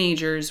with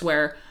teenagers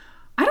where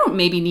I don't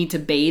maybe need to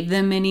bathe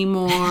them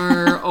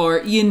anymore or,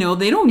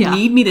 they don't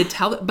need me to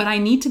tell them, but I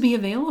need to be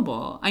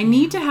available. I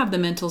need to have the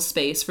mental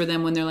space for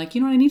them when they're like,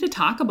 I need to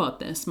talk about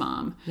this,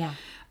 Mom. Yeah.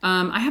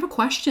 I have a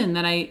question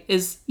that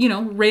is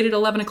right at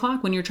 11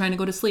 o'clock when you're trying to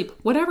go to sleep.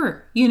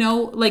 Whatever,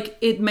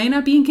 it may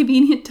not be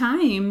inconvenient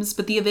times,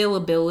 but the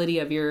availability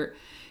of your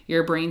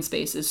brain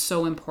space is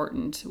so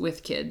important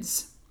with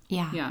kids.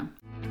 Yeah. Yeah.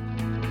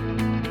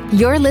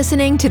 You're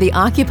listening to the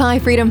Occupy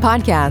Freedom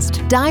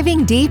Podcast,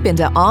 diving deep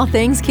into all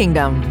things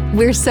kingdom.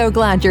 We're so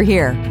glad you're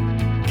here.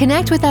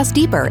 Connect with us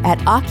deeper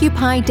at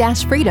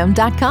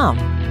occupy-freedom.com.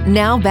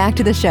 Now back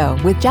to the show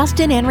with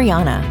Justin and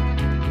Rihanna.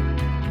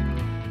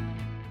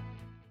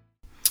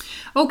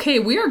 Okay,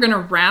 we are going to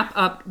wrap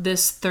up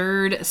this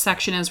third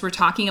section as we're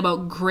talking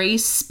about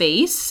grace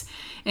space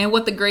and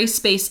what the grace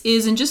space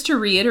is. And just to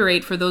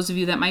reiterate for those of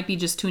you that might be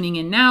just tuning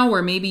in now,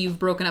 or maybe you've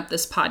broken up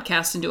this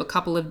podcast into a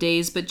couple of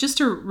days, but just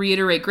to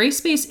reiterate, grace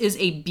space is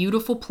a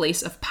beautiful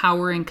place of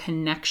power and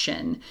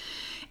connection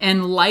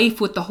and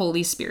life with the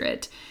Holy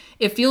Spirit.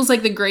 It feels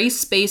like the grace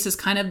space is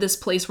kind of this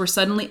place where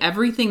suddenly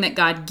everything that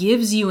God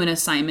gives you an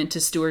assignment to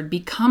steward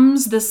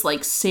becomes this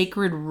like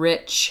sacred,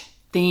 rich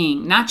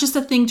thing, not just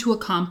a thing to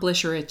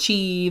accomplish or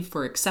achieve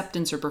for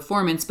acceptance or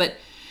performance, but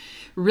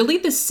really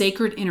the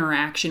sacred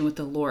interaction with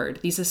the Lord.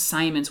 These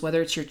assignments,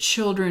 whether it's your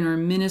children or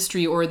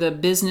ministry or the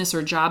business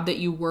or job that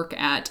you work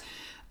at,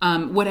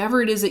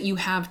 whatever it is that you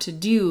have to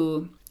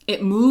do,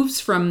 it moves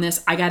from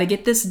this, I got to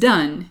get this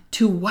done,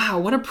 to wow,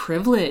 what a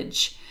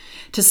privilege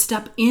to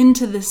step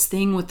into this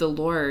thing with the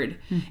Lord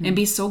and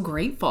be so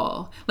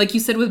grateful. Like you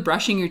said with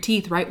brushing your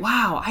teeth, right?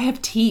 Wow, I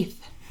have teeth.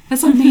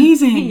 That's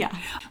amazing. Yeah.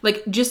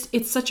 Like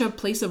it's such a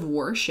place of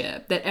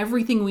worship that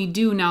everything we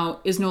do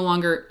now is no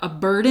longer a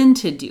burden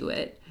to do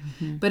it,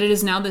 but it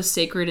is now this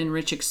sacred and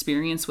rich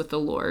experience with the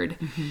Lord.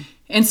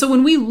 And so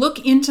when we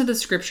look into the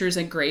scriptures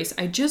at grace,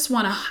 I just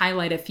want to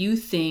highlight a few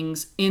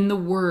things in the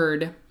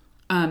word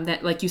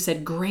that, like you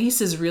said,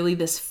 grace is really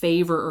this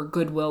favor or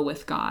goodwill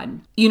with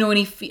God. In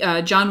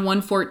John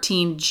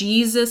 1:14,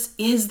 Jesus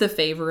is the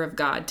favor of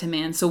God to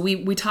man. So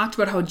we talked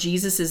about how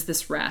Jesus is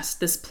this rest,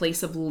 this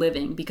place of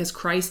living, because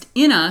Christ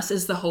in us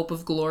is the hope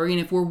of glory.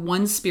 And if we're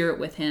one spirit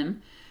with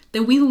him,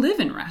 then we live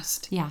in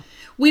rest. Yeah.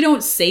 We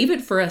don't save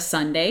it for a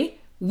Sunday.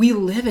 We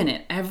live in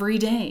it every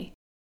day.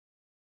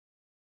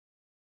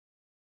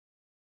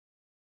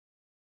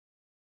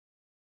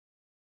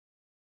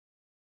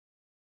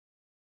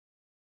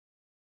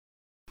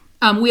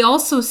 We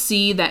also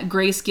see that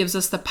grace gives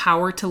us the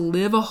power to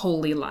live a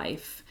holy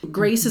life.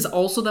 Grace is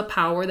also the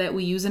power that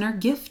we use in our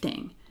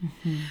gifting.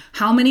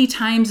 How many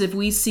times have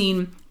we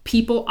seen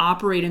people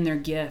operate in their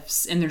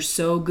gifts and they're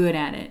so good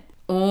at it,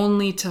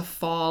 only to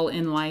fall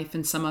in life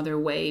in some other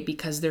way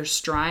because they're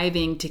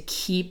striving to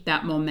keep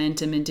that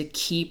momentum and to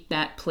keep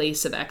that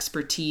place of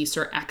expertise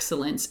or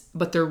excellence,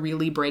 but they're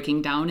really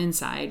breaking down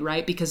inside,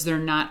 right? Because they're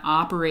not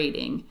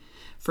operating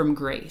from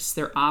grace.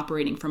 They're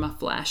operating from a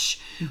flesh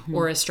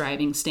or a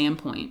striving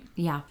standpoint.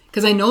 Yeah.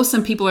 Because I know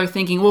some people are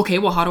thinking, okay,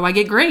 well, how do I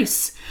get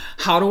grace?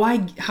 How do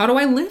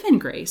I live in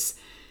grace?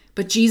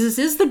 But Jesus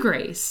is the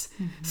grace.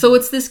 So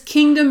it's this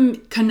kingdom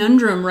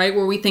conundrum, right?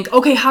 Where we think,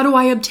 okay, how do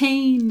I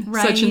obtain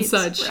such and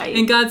such? Right.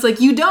 And God's like,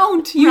 you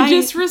don't. You Right.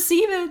 just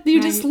receive it.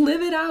 You just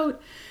live it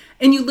out.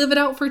 And you live it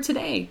out for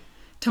today.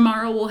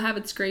 Tomorrow will have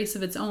its grace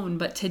of its own,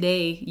 but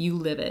today you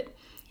live it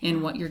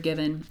in what you're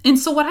given. And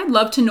so what I'd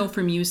love to know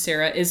from you,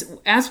 Sarah, is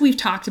as we've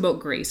talked about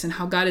grace and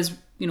how God has,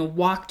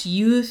 walked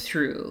you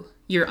through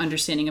your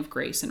understanding of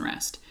grace and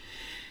rest,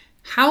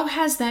 how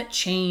has that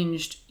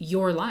changed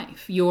your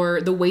life?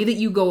 The way that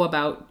you go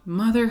about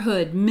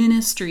motherhood,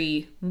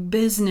 ministry,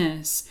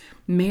 business,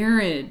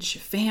 marriage,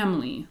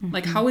 family?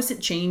 Like, how has it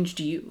changed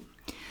you?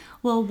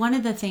 Well, one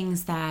of the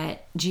things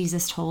that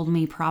Jesus told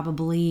me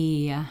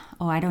probably,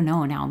 I don't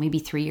know now, maybe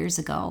 3 years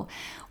ago,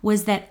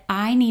 was that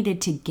I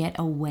needed to get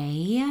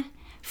away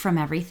from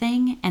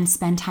everything and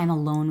spend time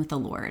alone with the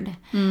Lord.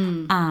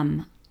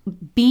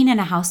 Being in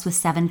a house with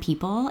 7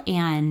 people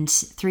and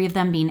 3 of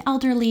them being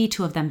elderly,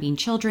 2 of them being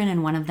children,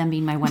 and 1 of them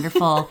being my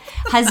wonderful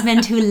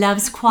husband who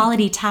loves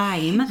quality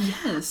time.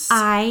 Yes.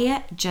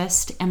 I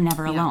just am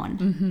never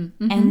alone.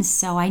 And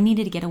so I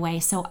needed to get away.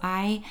 So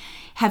I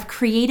have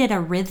created a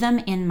rhythm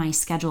in my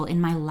schedule,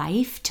 in my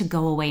life, to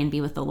go away and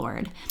be with the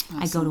Lord.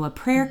 Awesome. I go to a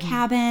prayer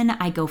cabin.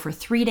 I go for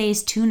 3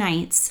 days, 2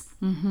 nights.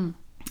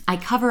 I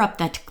cover up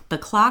the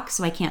clock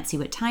so I can't see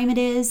what time it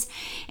is.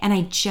 And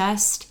I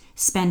just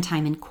spend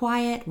time in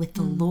quiet with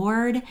the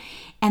Lord.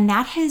 And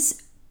that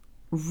has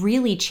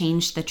really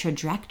changed the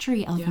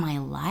trajectory of my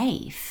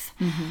life.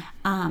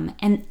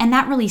 And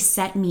that really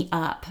set me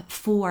up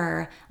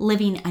for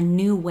living a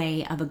new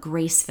way of a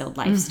grace-filled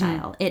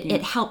lifestyle.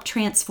 It helped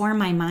transform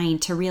my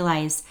mind to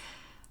realize,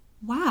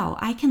 wow,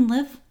 I can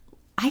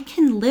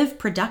live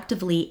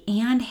productively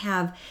and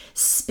have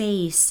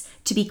space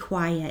to be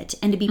quiet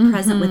and to be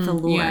present with the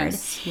Lord.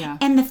 Yes. Yeah.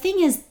 And the thing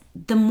is,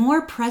 the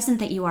more present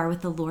that you are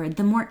with the Lord,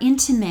 the more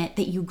intimate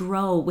that you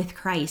grow with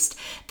Christ,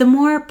 the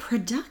more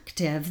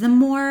productive, the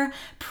more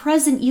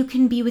present you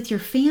can be with your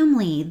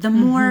family, the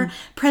more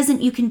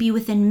present you can be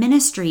within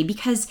ministry,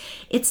 because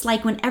it's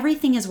like when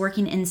everything is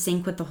working in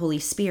sync with the Holy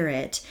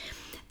Spirit,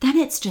 then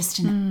it's just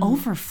an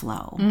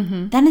overflow.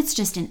 Then it's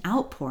just an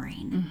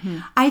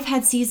outpouring. I've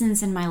had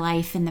seasons in my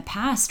life in the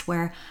past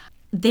where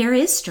there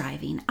is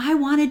striving. I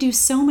want to do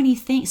so many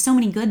things, so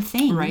many good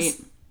things.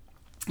 Right.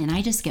 And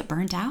I just get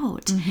burnt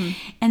out.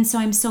 And so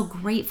I'm so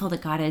grateful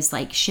that God has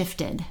like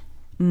shifted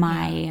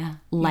my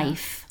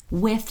life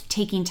with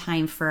taking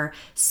time for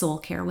soul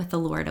care with the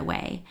Lord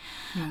away.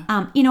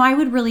 I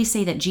would really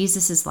say that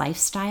Jesus's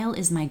lifestyle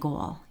is my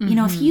goal.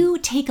 If you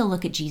take a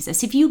look at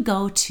Jesus, if you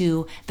go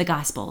to the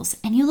Gospels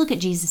and you look at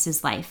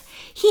Jesus's life,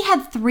 he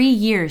had 3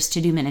 years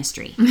to do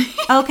ministry.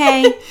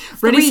 Okay?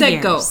 Ready, 3 set,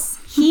 years. go.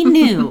 He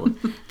knew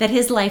that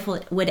his life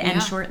would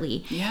end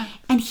shortly. Yeah.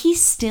 And he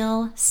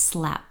still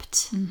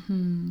slept.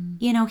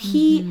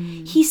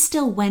 He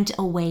still went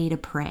away to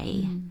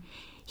pray.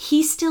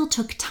 He still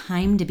took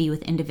time to be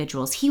with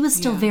individuals. He was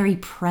still very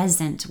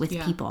present with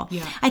people.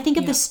 Yeah. I think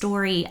of the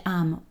story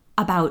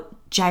about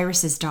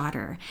Jairus'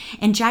 daughter.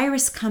 And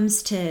Jairus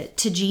comes to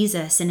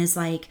Jesus and is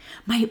like,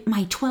 my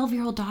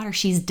 12-year-old daughter,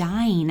 she's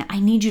dying. I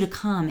need you to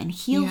come and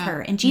heal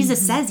her. And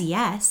Jesus says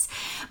yes.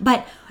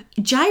 But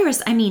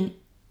Jairus,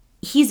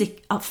 he's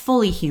a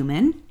fully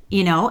human,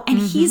 and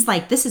he's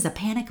like, this is a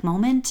panic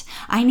moment.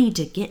 I need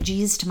to get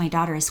Jesus to my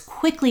daughter as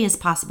quickly as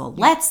possible.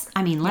 Let's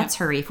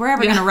hurry. If we're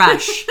ever going to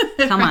rush,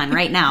 come on,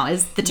 right now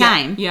is the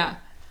time. Yeah.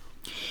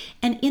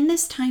 And in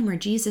this time where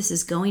Jesus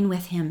is going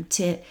with him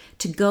to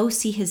go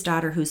see his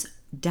daughter who's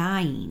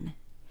dying,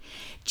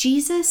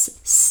 Jesus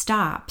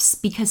stops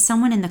because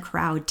someone in the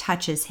crowd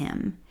touches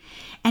him.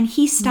 And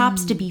he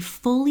stops to be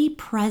fully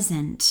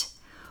present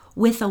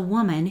with a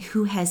woman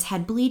who has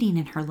had bleeding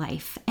in her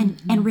life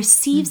and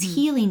receives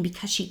healing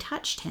because she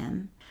touched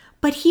him.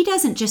 But he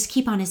doesn't just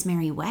keep on his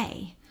merry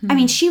way.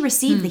 She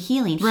received the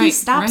healing. Right, he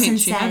stops and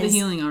she says, had the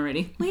healing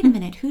already. wait a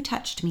minute, who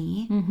touched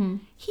me?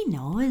 He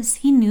knows.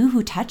 He knew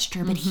who touched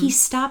her, but he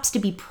stops to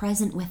be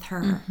present with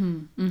her.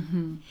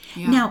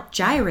 Yeah. Now,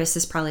 Jairus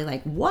is probably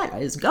like, what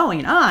is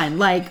going on?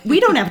 Like, we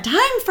don't have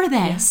time for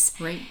this.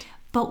 Yeah, right.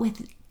 But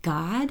with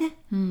God,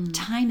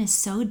 time is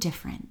so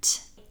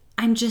different.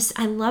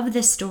 I love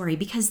this story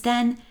because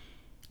then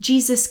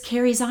Jesus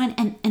carries on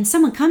and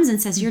someone comes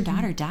and says, your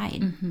daughter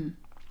died.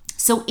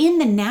 So in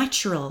the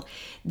natural,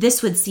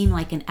 this would seem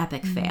like an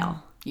epic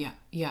fail.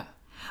 Yeah.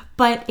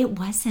 But it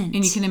wasn't.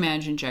 And you can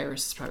imagine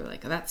Jairus is probably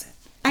like, oh, that's it.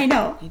 I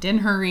know. He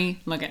didn't hurry.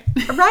 Look at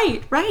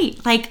Right.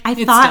 Like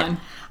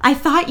I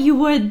thought you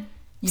would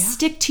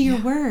stick to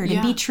your word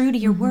and be true to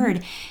your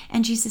word.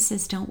 And Jesus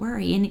says, don't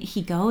worry. And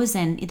he goes,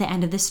 and the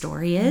end of the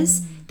story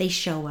is they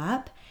show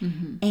up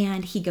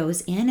and he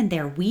goes in and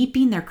they're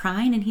weeping, they're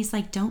crying. And he's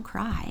like, don't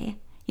cry.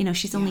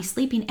 She's only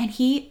sleeping, and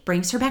he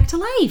brings her back to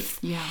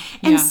life.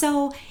 And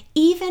so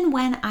even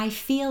when I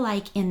feel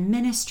like in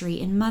ministry,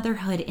 in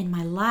motherhood, in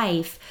my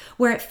life,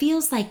 where it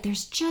feels like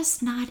there's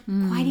just not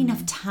quite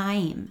enough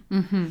time,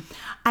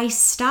 I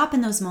stop in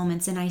those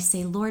moments and I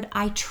say, Lord,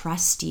 I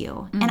trust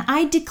you. And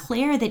I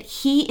declare that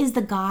he is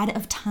the God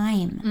of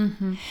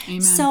time.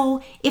 Amen.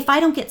 So if I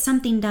don't get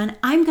something done,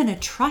 I'm going to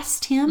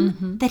trust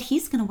him that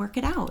he's going to work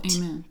it out.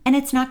 Amen. And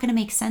it's not going to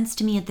make sense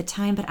to me at the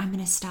time, but I'm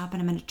going to stop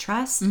and I'm going to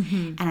trust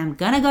and I'm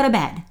going to go to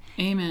bed.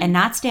 Amen. And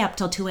not stay up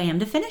till 2 a.m.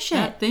 to finish it.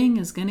 That thing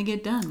is going to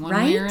get done one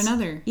way or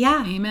another.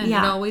 Yeah. Amen.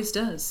 Yeah. It always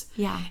does.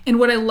 Yeah. And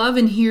what I love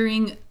in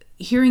hearing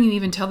you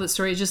even tell that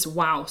story is just,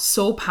 wow,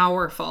 so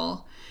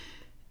powerful.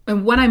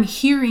 And what I'm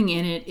hearing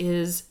in it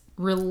is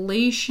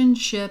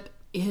relationship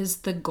is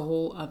the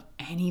goal of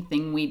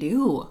anything we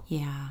do.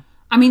 Yeah.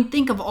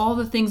 Think of all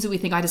the things that we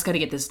think, I just got to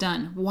get this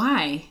done.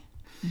 Why?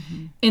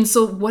 And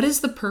so what is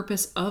the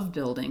purpose of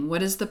building?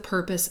 What is the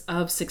purpose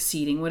of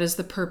succeeding? What is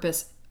the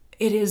purpose?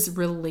 It is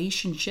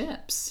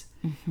relationships.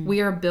 We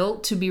are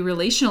built to be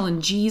relational.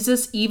 And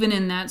Jesus, even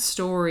in that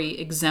story,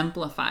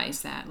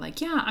 exemplifies that. Like,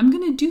 I'm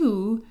going to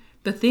do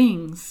the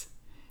things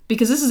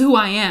because this is who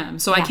I am.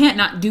 So I can't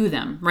not do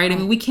them, right?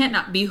 We can't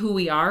not be who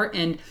we are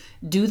and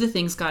do the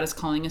things God is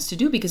calling us to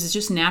do because it's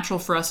just natural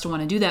for us to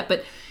want to do that.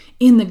 But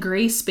in the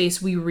grace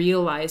space, we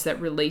realize that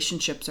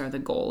relationships are the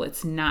goal.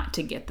 It's not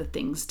to get the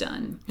things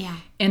done. Yeah.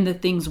 And the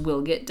things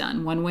will get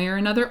done one way or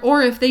another.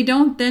 Or if they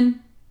don't,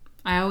 then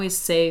I always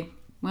say,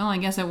 well, I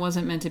guess it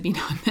wasn't meant to be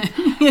done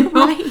then.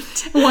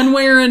 Right. One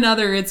way or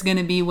another, it's going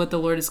to be what the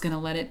Lord is going to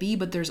let it be.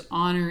 But there's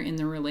honor in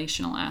the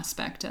relational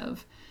aspect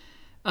of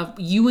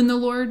you and the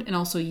Lord and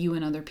also you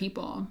and other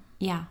people.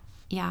 Yeah.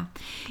 Yeah.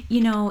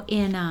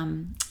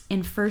 In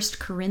 1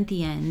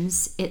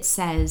 Corinthians, it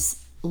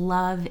says,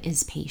 love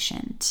is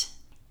patient.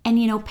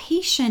 And,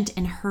 patient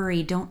and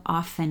hurry don't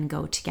often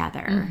go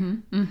together,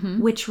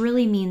 which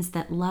really means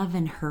that love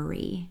and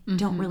hurry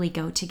don't really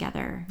go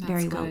together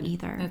very well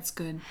either. That's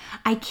good.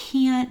 I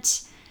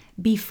can't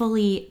be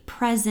fully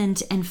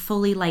present and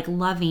fully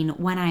loving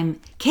when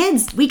I'm,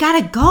 kids, we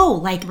gotta go.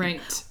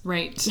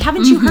 Right.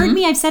 Haven't you heard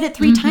me? I've said it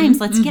 3 times.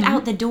 Let's get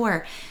out the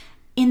door.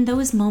 in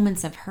those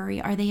moments of hurry,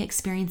 are they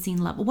experiencing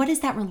love? What does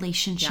that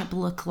relationship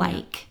look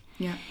like?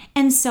 Yeah.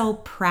 And so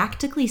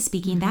practically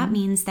speaking, that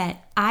means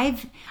that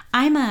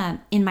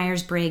in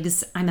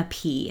Myers-Briggs, I'm a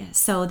P.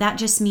 So that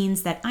just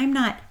means that I'm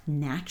not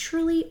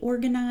naturally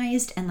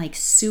organized and like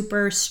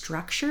super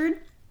structured.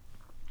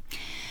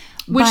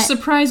 Which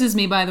surprises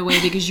me, by the way,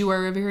 because you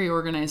are a very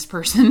organized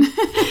person.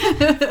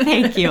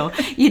 Thank you.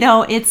 You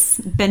know, it's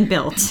been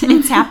built.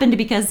 It's happened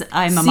because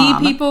I'm a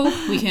mom. See, people,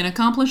 we can't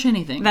accomplish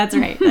anything. That's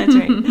right. That's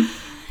right.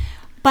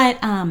 But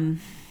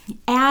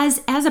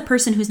as a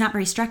person who's not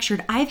very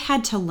structured, I've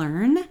had to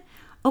learn,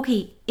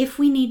 okay, if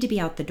we need to be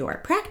out the door,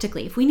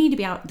 practically, if we need to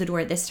be out the door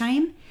at this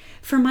time,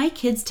 for my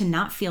kids to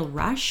not feel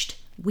rushed,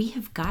 we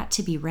have got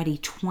to be ready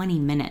 20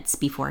 minutes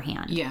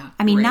beforehand. Yeah.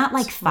 I mean, right, not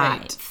like 5.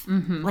 Right.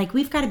 Mm-hmm. Like,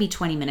 we've got to be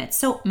 20 minutes.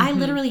 So I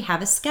literally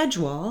have a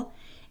schedule,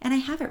 and I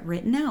have it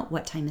written out.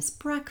 What time is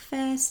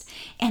breakfast?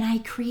 And I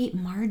create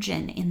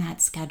margin in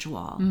that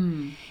schedule.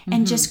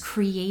 And just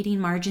creating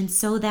margin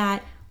so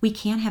that we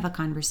can have a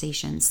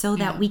conversation, so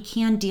that we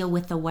can deal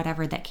with the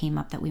whatever that came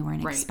up that we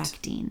weren't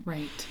expecting.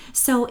 Right.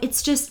 So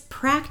it's just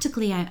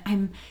practically,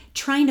 I'm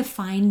trying to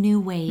find new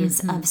ways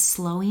of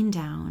slowing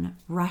down,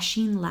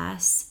 rushing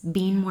less,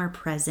 being more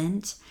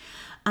present.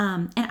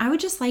 And I would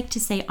just like to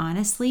say,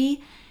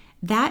 honestly,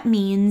 that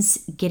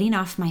means getting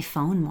off my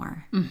phone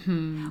more.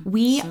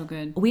 We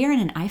are in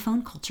an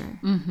iPhone culture.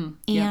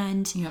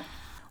 And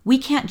we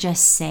can't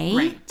just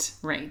say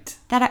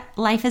that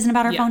life isn't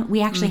about our phone.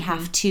 We actually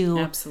have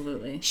to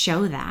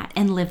show that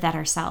and live that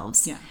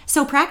ourselves. Yeah.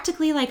 So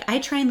practically, like, I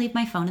try and leave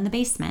my phone in the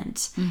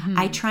basement.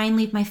 I try and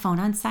leave my phone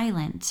on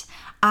silent.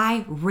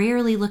 I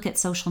rarely look at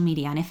social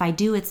media. And if I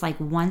do, it's like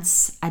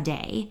once a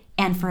day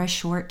and for a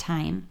short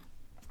time.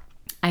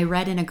 I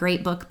read in a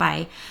great book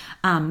by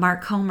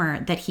Mark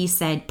Comer that he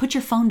said, put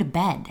your phone to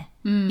bed.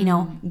 You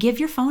know, give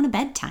your phone a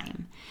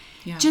bedtime.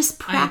 Yeah, just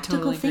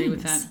practical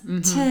things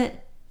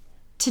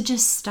to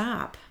just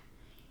stop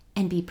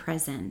and be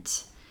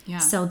present. Yeah.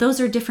 So those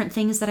are different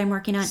things that I'm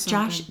working on.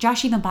 So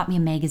Josh even bought me a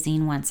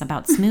magazine once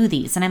about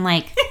smoothies. And I'm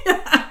like,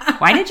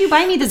 why did you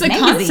buy me this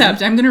magazine? It's a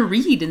concept I'm going to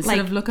read instead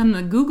of look on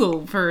the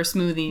Google for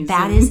smoothies.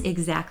 That is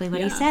exactly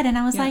what he said. And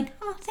I was like,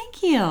 oh,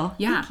 thank you.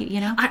 Yeah. Thank you, you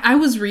know? I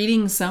was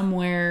reading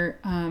somewhere,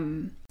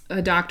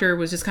 a doctor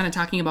was just kind of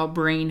talking about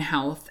brain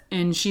health.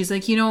 And she's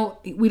like, you know,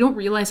 we don't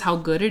realize how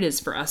good it is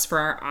for us, for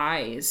our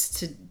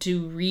eyes,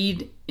 to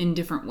read in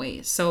different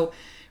ways. So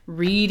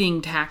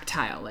reading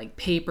tactile, like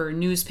paper,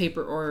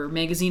 newspaper, or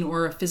magazine,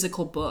 or a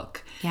physical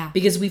book. Yeah.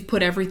 Because we've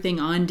put everything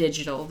on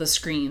digital, the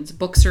screens.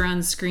 Books are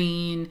on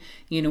screen.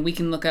 You know, we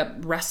can look up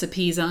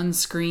recipes on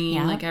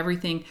screen, like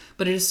everything.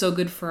 But it is so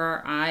good for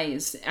our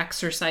eyes,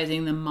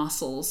 exercising the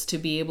muscles to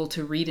be able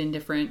to read in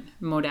different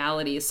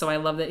modalities. So I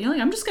love that. You know,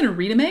 like, I'm just going to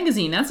read a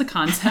magazine. That's a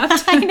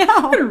concept. I know.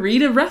 I'm going to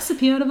read a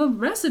recipe out of a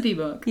recipe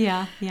book.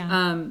 Yeah,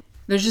 yeah.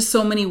 There's just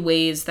so many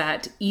ways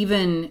that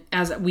even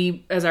as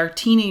our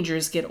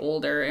teenagers get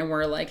older and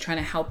we're like trying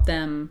to help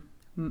them,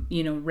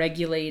 you know,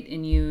 regulate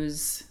and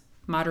use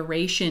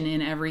moderation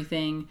in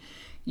everything,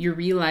 you're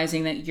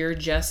realizing that you're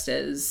just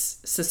as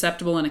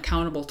susceptible and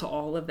accountable to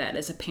all of that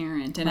as a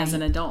parent and as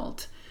an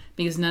adult,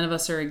 because none of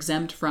us are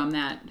exempt from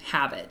that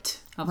habit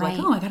of like,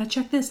 oh, I got to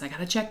check this, I got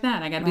to check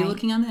that, I got to be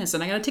looking on this,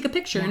 and I got to take a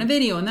picture and a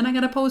video, and then I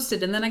got to post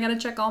it, and then I got to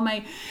check all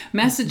my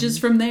messages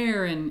from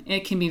there, and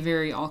it can be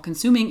very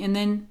all-consuming. And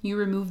then you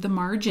remove the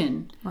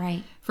margin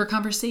for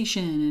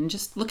conversation and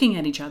just looking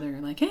at each other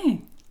like,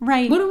 hey,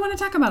 what do we want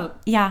to talk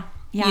about? Yeah.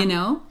 You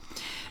know?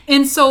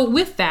 And so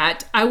with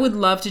that, I would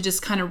love to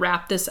just kind of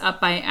wrap this up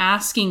by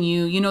asking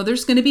you, you know,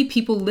 there's going to be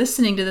people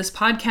listening to this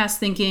podcast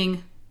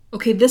thinking,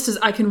 okay,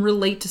 I can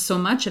relate to so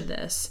much of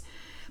this,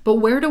 but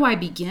where do I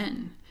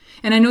begin?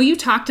 And I know you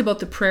talked about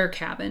the prayer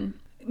cabin.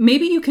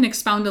 Maybe you can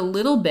expound a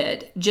little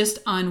bit just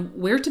on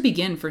where to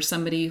begin for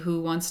somebody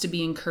who wants to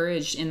be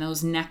encouraged in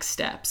those next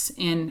steps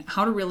and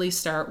how to really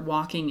start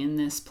walking in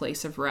this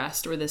place of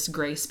rest, or this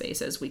gray space,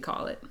 as we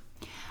call it.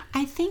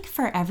 I think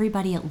for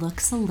everybody it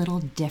looks a little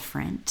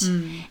different.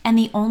 And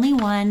the only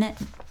one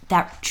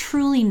that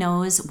truly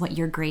knows what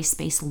your gray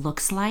space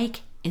looks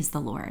like is the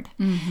Lord.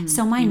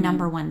 So my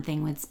number one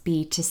thing would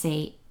be to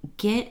say,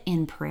 get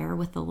in prayer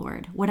with the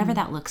Lord, whatever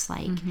that looks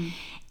like,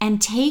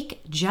 and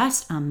take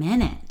just a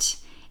minute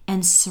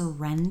and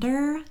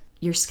surrender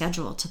your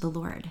schedule to the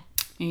Lord.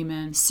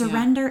 Amen.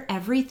 Surrender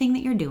everything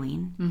that you're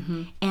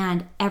doing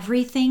and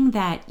everything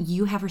that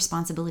you have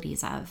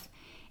responsibilities of,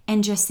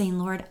 and just saying,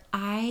 Lord,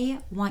 I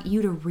want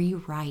you to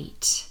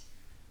rewrite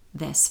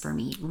this for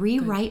me.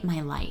 Rewrite my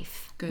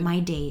life,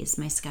 my days,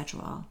 my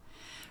schedule.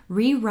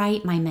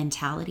 Rewrite my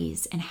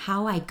mentalities and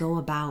how I go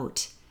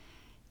about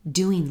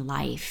doing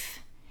life.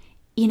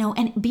 You know,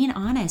 and being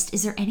honest,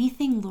 is there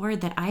anything,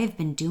 Lord, that I have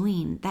been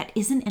doing that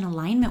isn't in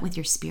alignment with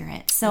your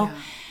Spirit? So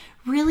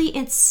really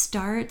it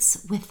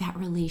starts with that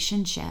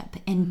relationship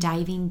and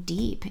diving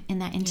deep in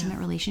that intimate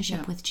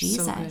relationship with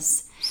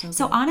Jesus.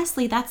 So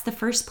honestly, that's the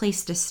first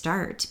place to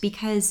start,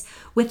 because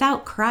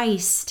without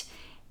Christ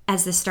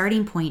as the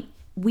starting point,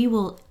 we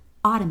will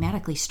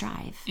automatically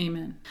strive.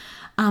 Amen.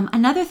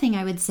 Another thing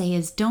I would say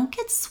is don't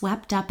get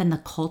swept up in the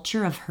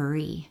culture of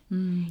hurry.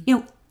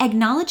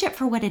 Acknowledge it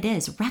for what it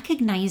is.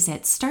 Recognize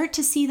it. Start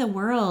to see the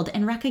world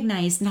and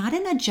recognize, not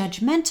in a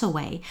judgmental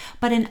way,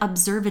 but an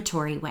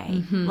observatory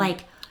way.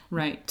 Like,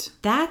 right.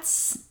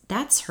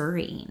 That's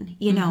hurrying,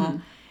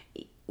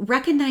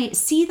 Recognize,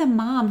 see the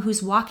mom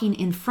who's walking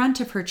in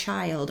front of her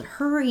child,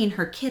 hurrying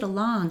her kid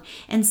along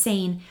and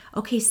saying,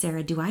 okay,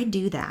 Sarah, do I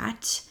do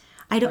that?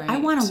 I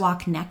want to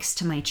walk next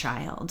to my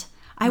child.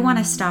 I want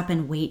to stop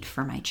and wait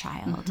for my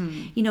child.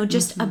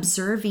 Just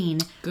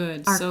observing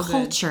our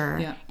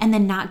culture and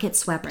then not get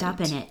swept up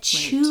in it.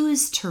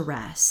 Choose to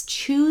rest.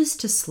 Choose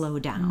to slow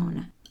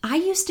down. I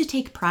used to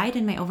take pride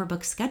in my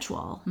overbooked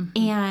schedule.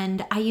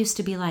 And I used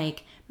to be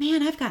like,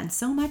 man, I've gotten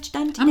so much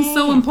done today. I'm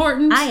so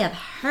important. I've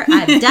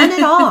done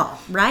it all,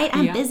 right?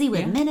 I'm busy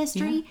with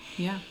ministry.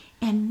 Yeah.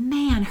 And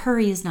man,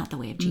 hurry is not the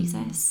way of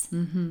Jesus.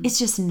 It's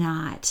just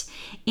not.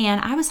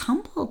 And I was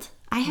humbled.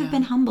 I have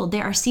been humbled.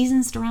 There are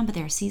seasons to run, but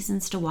there are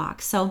seasons to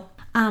walk. So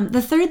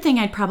the third thing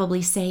I'd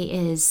probably say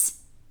is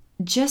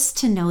just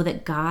to know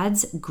that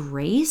God's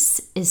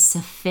grace is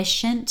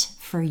sufficient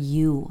for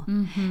you,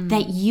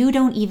 that you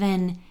don't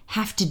even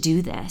have to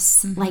do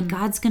this. Like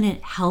God's going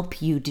to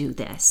help you do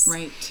this.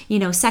 Right.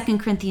 2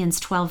 Corinthians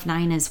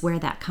 12:9 is where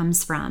that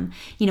comes from.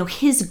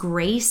 His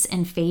grace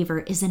and favor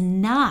is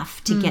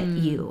enough to get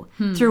you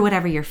through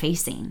whatever you're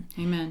facing.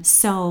 Amen.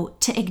 So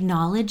to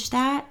acknowledge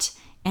that,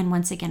 and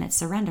once again, it's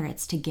surrender.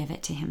 It's to give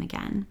it to him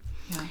again.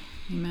 Yeah.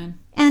 Amen.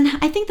 And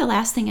I think the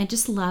last thing I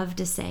just love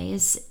to say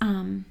is,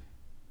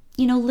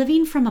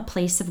 living from a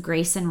place of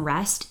grace and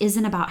rest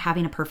isn't about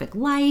having a perfect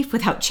life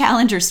without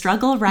challenge or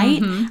struggle,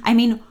 right? I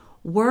mean,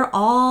 we're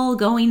all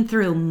going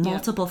through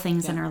multiple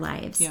things in our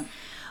lives. Yeah.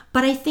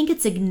 But I think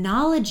it's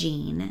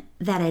acknowledging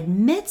that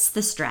amidst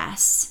the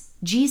stress,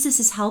 Jesus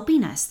is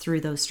helping us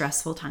through those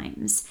stressful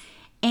times.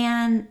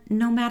 And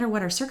no matter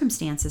what our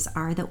circumstances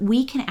are, that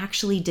we can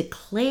actually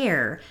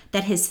declare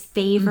that his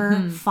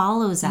favor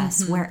follows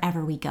us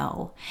wherever we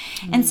go.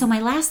 And so my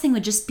last thing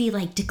would just be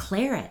like,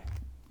 declare it.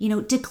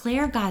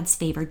 Declare God's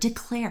favor.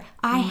 Declare,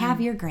 I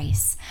have your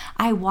grace.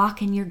 I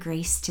walk in your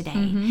grace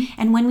today.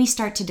 And when we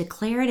start to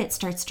declare it, it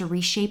starts to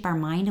reshape our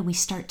mind and we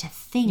start to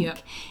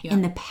think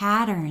in the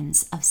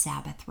patterns of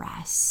Sabbath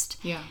rest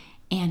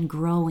and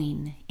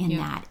growing in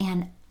that.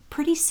 And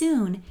pretty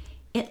soon,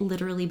 it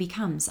literally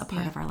becomes a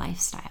part of our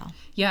lifestyle.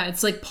 Yeah,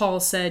 it's like Paul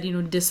said,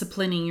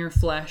 disciplining your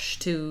flesh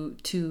to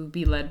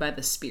be led by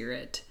the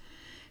Spirit.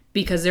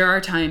 Because there are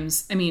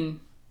times,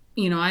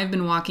 I've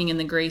been walking in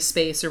the grace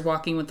space or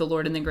walking with the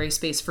Lord in the grace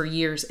space for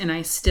years, and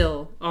I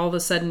still, all of a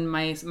sudden,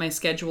 my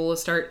schedule will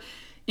start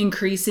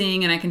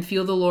increasing, and I can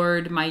feel the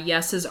Lord. My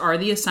yeses are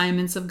the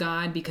assignments of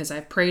God because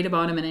I've prayed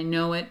about him and I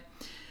know it.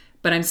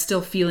 But I'm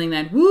still feeling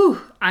that,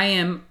 I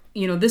am,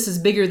 this is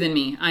bigger than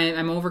me.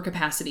 I'm over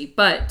capacity.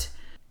 But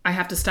I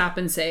have to stop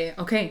and say,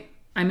 okay,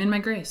 I'm in my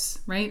grace,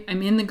 right?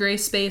 I'm in the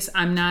grace space.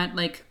 I'm not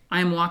like,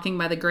 I'm walking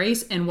by the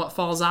grace, and what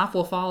falls off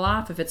will fall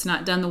off. If it's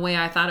not done the way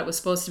I thought it was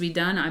supposed to be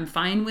done, I'm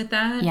fine with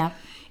that. Yeah.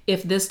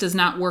 If this does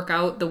not work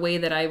out the way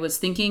that I was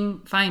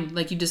thinking, fine.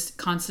 Like you just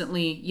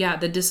constantly,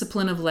 the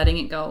discipline of letting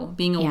it go,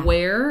 being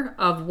aware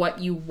of what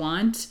you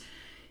want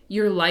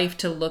your life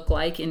to look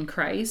like in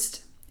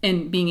Christ,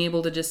 and being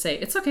able to just say,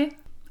 it's okay.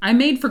 I'm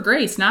made for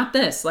grace, not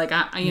this. Like,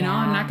 I'm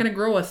not going to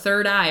grow a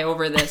third eye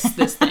over this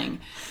thing.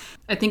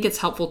 I think it's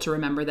helpful to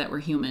remember that we're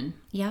human.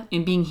 Yeah.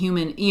 And being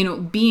human,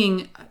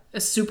 being a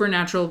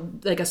supernatural,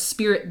 like a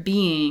spirit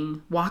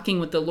being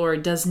walking with the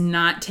Lord does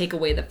not take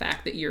away the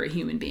fact that you're a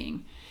human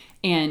being.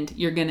 And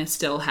you're going to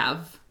still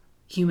have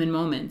human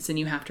moments, and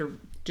you have to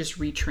just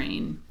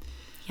retrain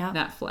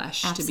that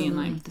flesh to be in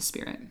line with the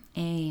Spirit.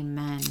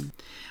 Amen.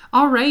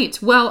 All right.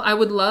 Well, I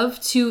would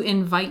love to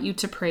invite you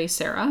to pray,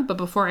 Sarah. But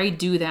before I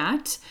do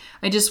that,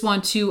 I just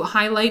want to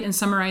highlight and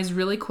summarize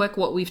really quick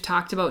what we've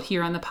talked about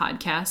here on the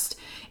podcast.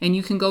 And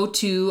you can go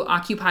to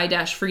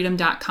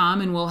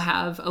occupy-freedom.com, and we'll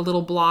have a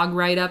little blog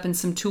write-up and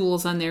some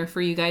tools on there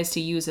for you guys to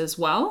use as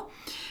well.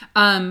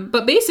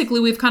 But basically,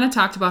 we've kind of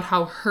talked about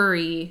how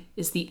hurry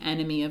is the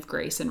enemy of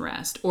grace and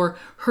rest, or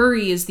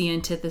hurry is the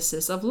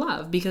antithesis of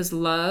love, because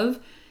love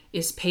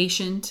is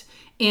patient.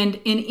 And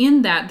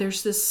in that,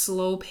 there's this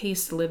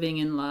slow-paced living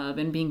in love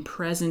and being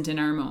present in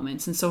our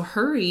moments. And so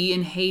hurry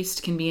and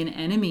haste can be an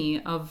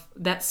enemy of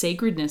that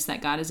sacredness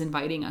that God is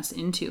inviting us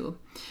into.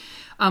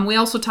 We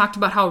also talked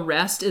about how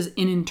rest is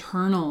an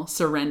internal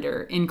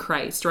surrender in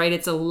Christ, right?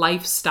 It's a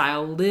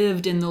lifestyle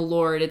lived in the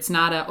Lord. It's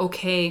not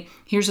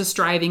here's a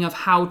striving of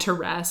how to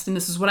rest, and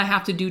this is what I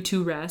have to do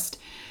to rest.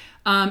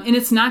 And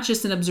it's not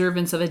just an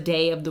observance of a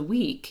day of the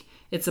week.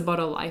 It's about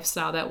a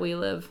lifestyle that we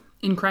live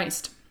in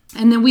Christ.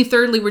 And then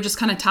thirdly, we're just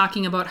kind of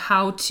talking about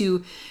how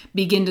to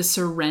begin to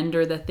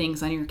surrender the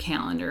things on your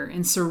calendar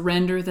and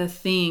surrender the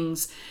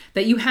things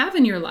that you have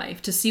in your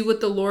life to see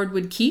what the Lord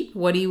would keep,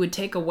 what he would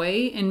take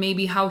away, and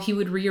maybe how he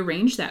would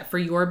rearrange that for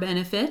your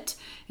benefit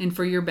and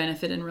for your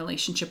benefit in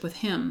relationship with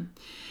him.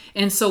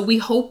 And so we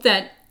hope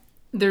that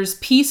there's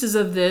pieces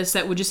of this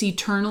that would just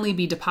eternally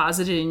be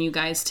deposited in you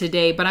guys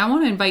today. But I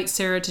want to invite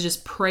Sarah to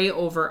just pray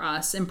over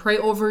us and pray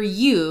over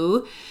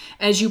you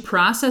as you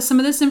process some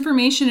of this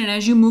information and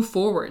as you move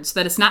forward, so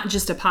that it's not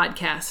just a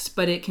podcast,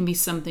 but it can be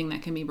something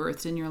that can be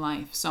birthed in your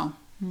life. So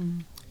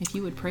if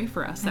you would pray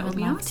for us, that would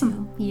be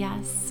awesome.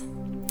 Yes.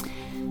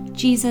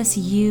 Jesus,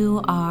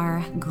 you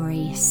are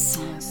grace.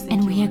 Yes,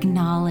 and we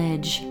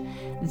acknowledge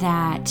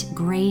that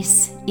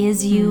grace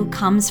is you,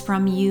 comes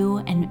from you,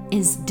 and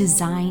is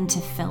designed to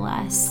fill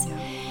us. Yeah.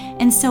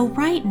 And so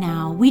right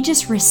now, we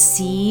just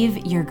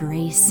receive your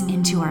grace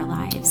into our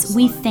lives. Yes,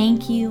 we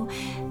thank you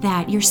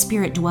that your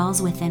Spirit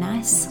dwells within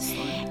us,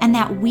 and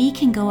that we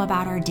can go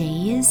about our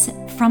days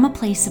from a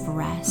place of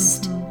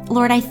rest.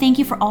 Lord, I thank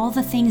you for all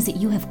the things that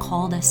you have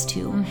called us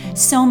to.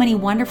 So many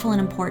wonderful and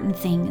important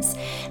things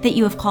that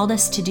you have called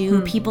us to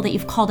do, people that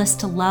you've called us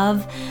to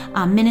love,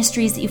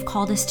 ministries that you've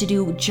called us to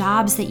do,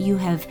 jobs that you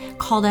have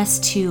called us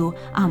to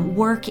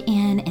work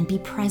in and be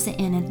present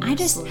in. And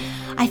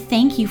I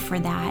thank you for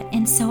that.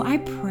 And so I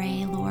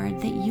pray, Lord,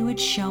 that you would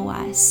show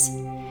us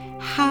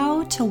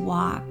how to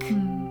walk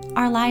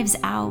our lives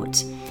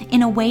out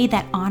in a way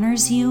that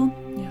honors you,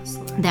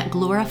 that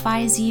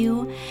glorifies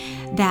you,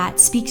 that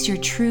speaks your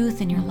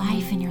truth and your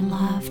life and your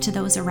love to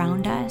those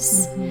around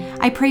us.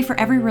 I pray for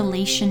every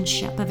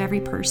relationship of every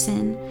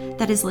person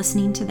that is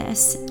listening to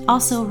this.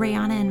 Also,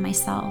 Rihanna and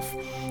myself.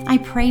 I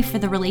pray for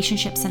the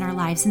relationships in our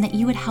lives and that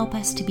you would help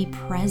us to be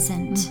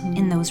present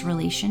in those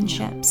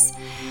relationships.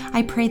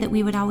 I pray that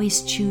we would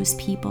always choose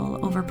people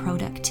over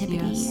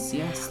productivity.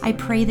 Yes. I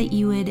pray that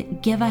you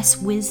would give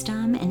us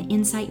wisdom and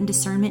insight and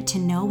discernment to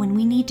know when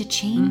we need to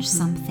change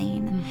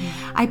something.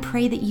 I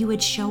pray that you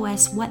would show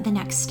us what the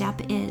next step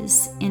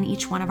is in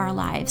each one of our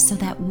lives so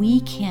that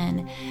we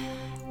can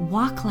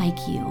walk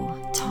like you,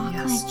 talk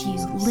like you,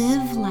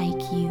 live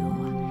like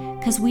you,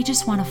 because we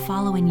just want to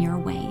follow in your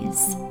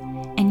ways.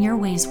 And your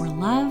ways were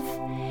love,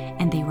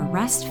 and they were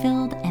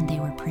rest-filled, and they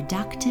were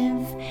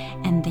productive,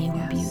 and they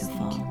were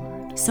beautiful.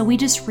 So we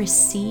just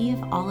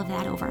receive all of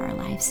that over our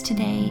lives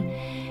today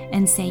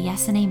and say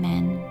yes and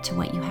amen to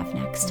what you have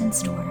next in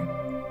store.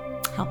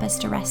 Help us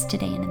to rest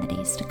today and in the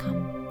days to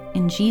come.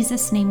 In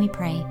Jesus' name we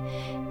pray.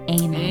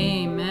 Amen.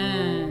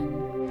 Amen.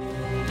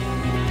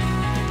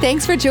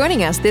 Thanks for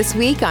joining us this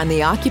week on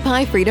the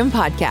Occupy Freedom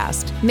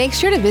Podcast. Make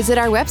sure to visit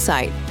our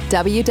website,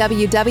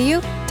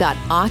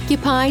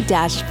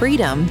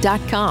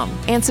 www.occupy-freedom.com,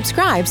 and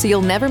subscribe so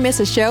you'll never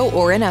miss a show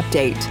or an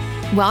update.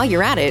 While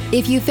you're at it,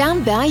 if you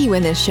found value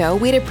in this show,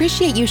 we'd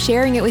appreciate you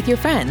sharing it with your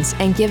friends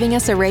and giving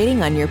us a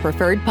rating on your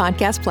preferred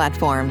podcast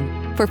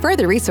platform. For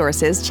further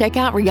resources, check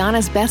out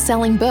Rihanna's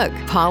best-selling book,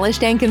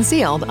 Polished and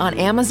Concealed, on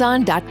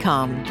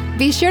Amazon.com.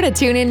 Be sure to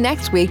tune in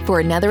next week for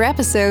another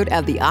episode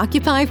of the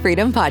Occupy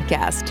Freedom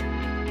Podcast.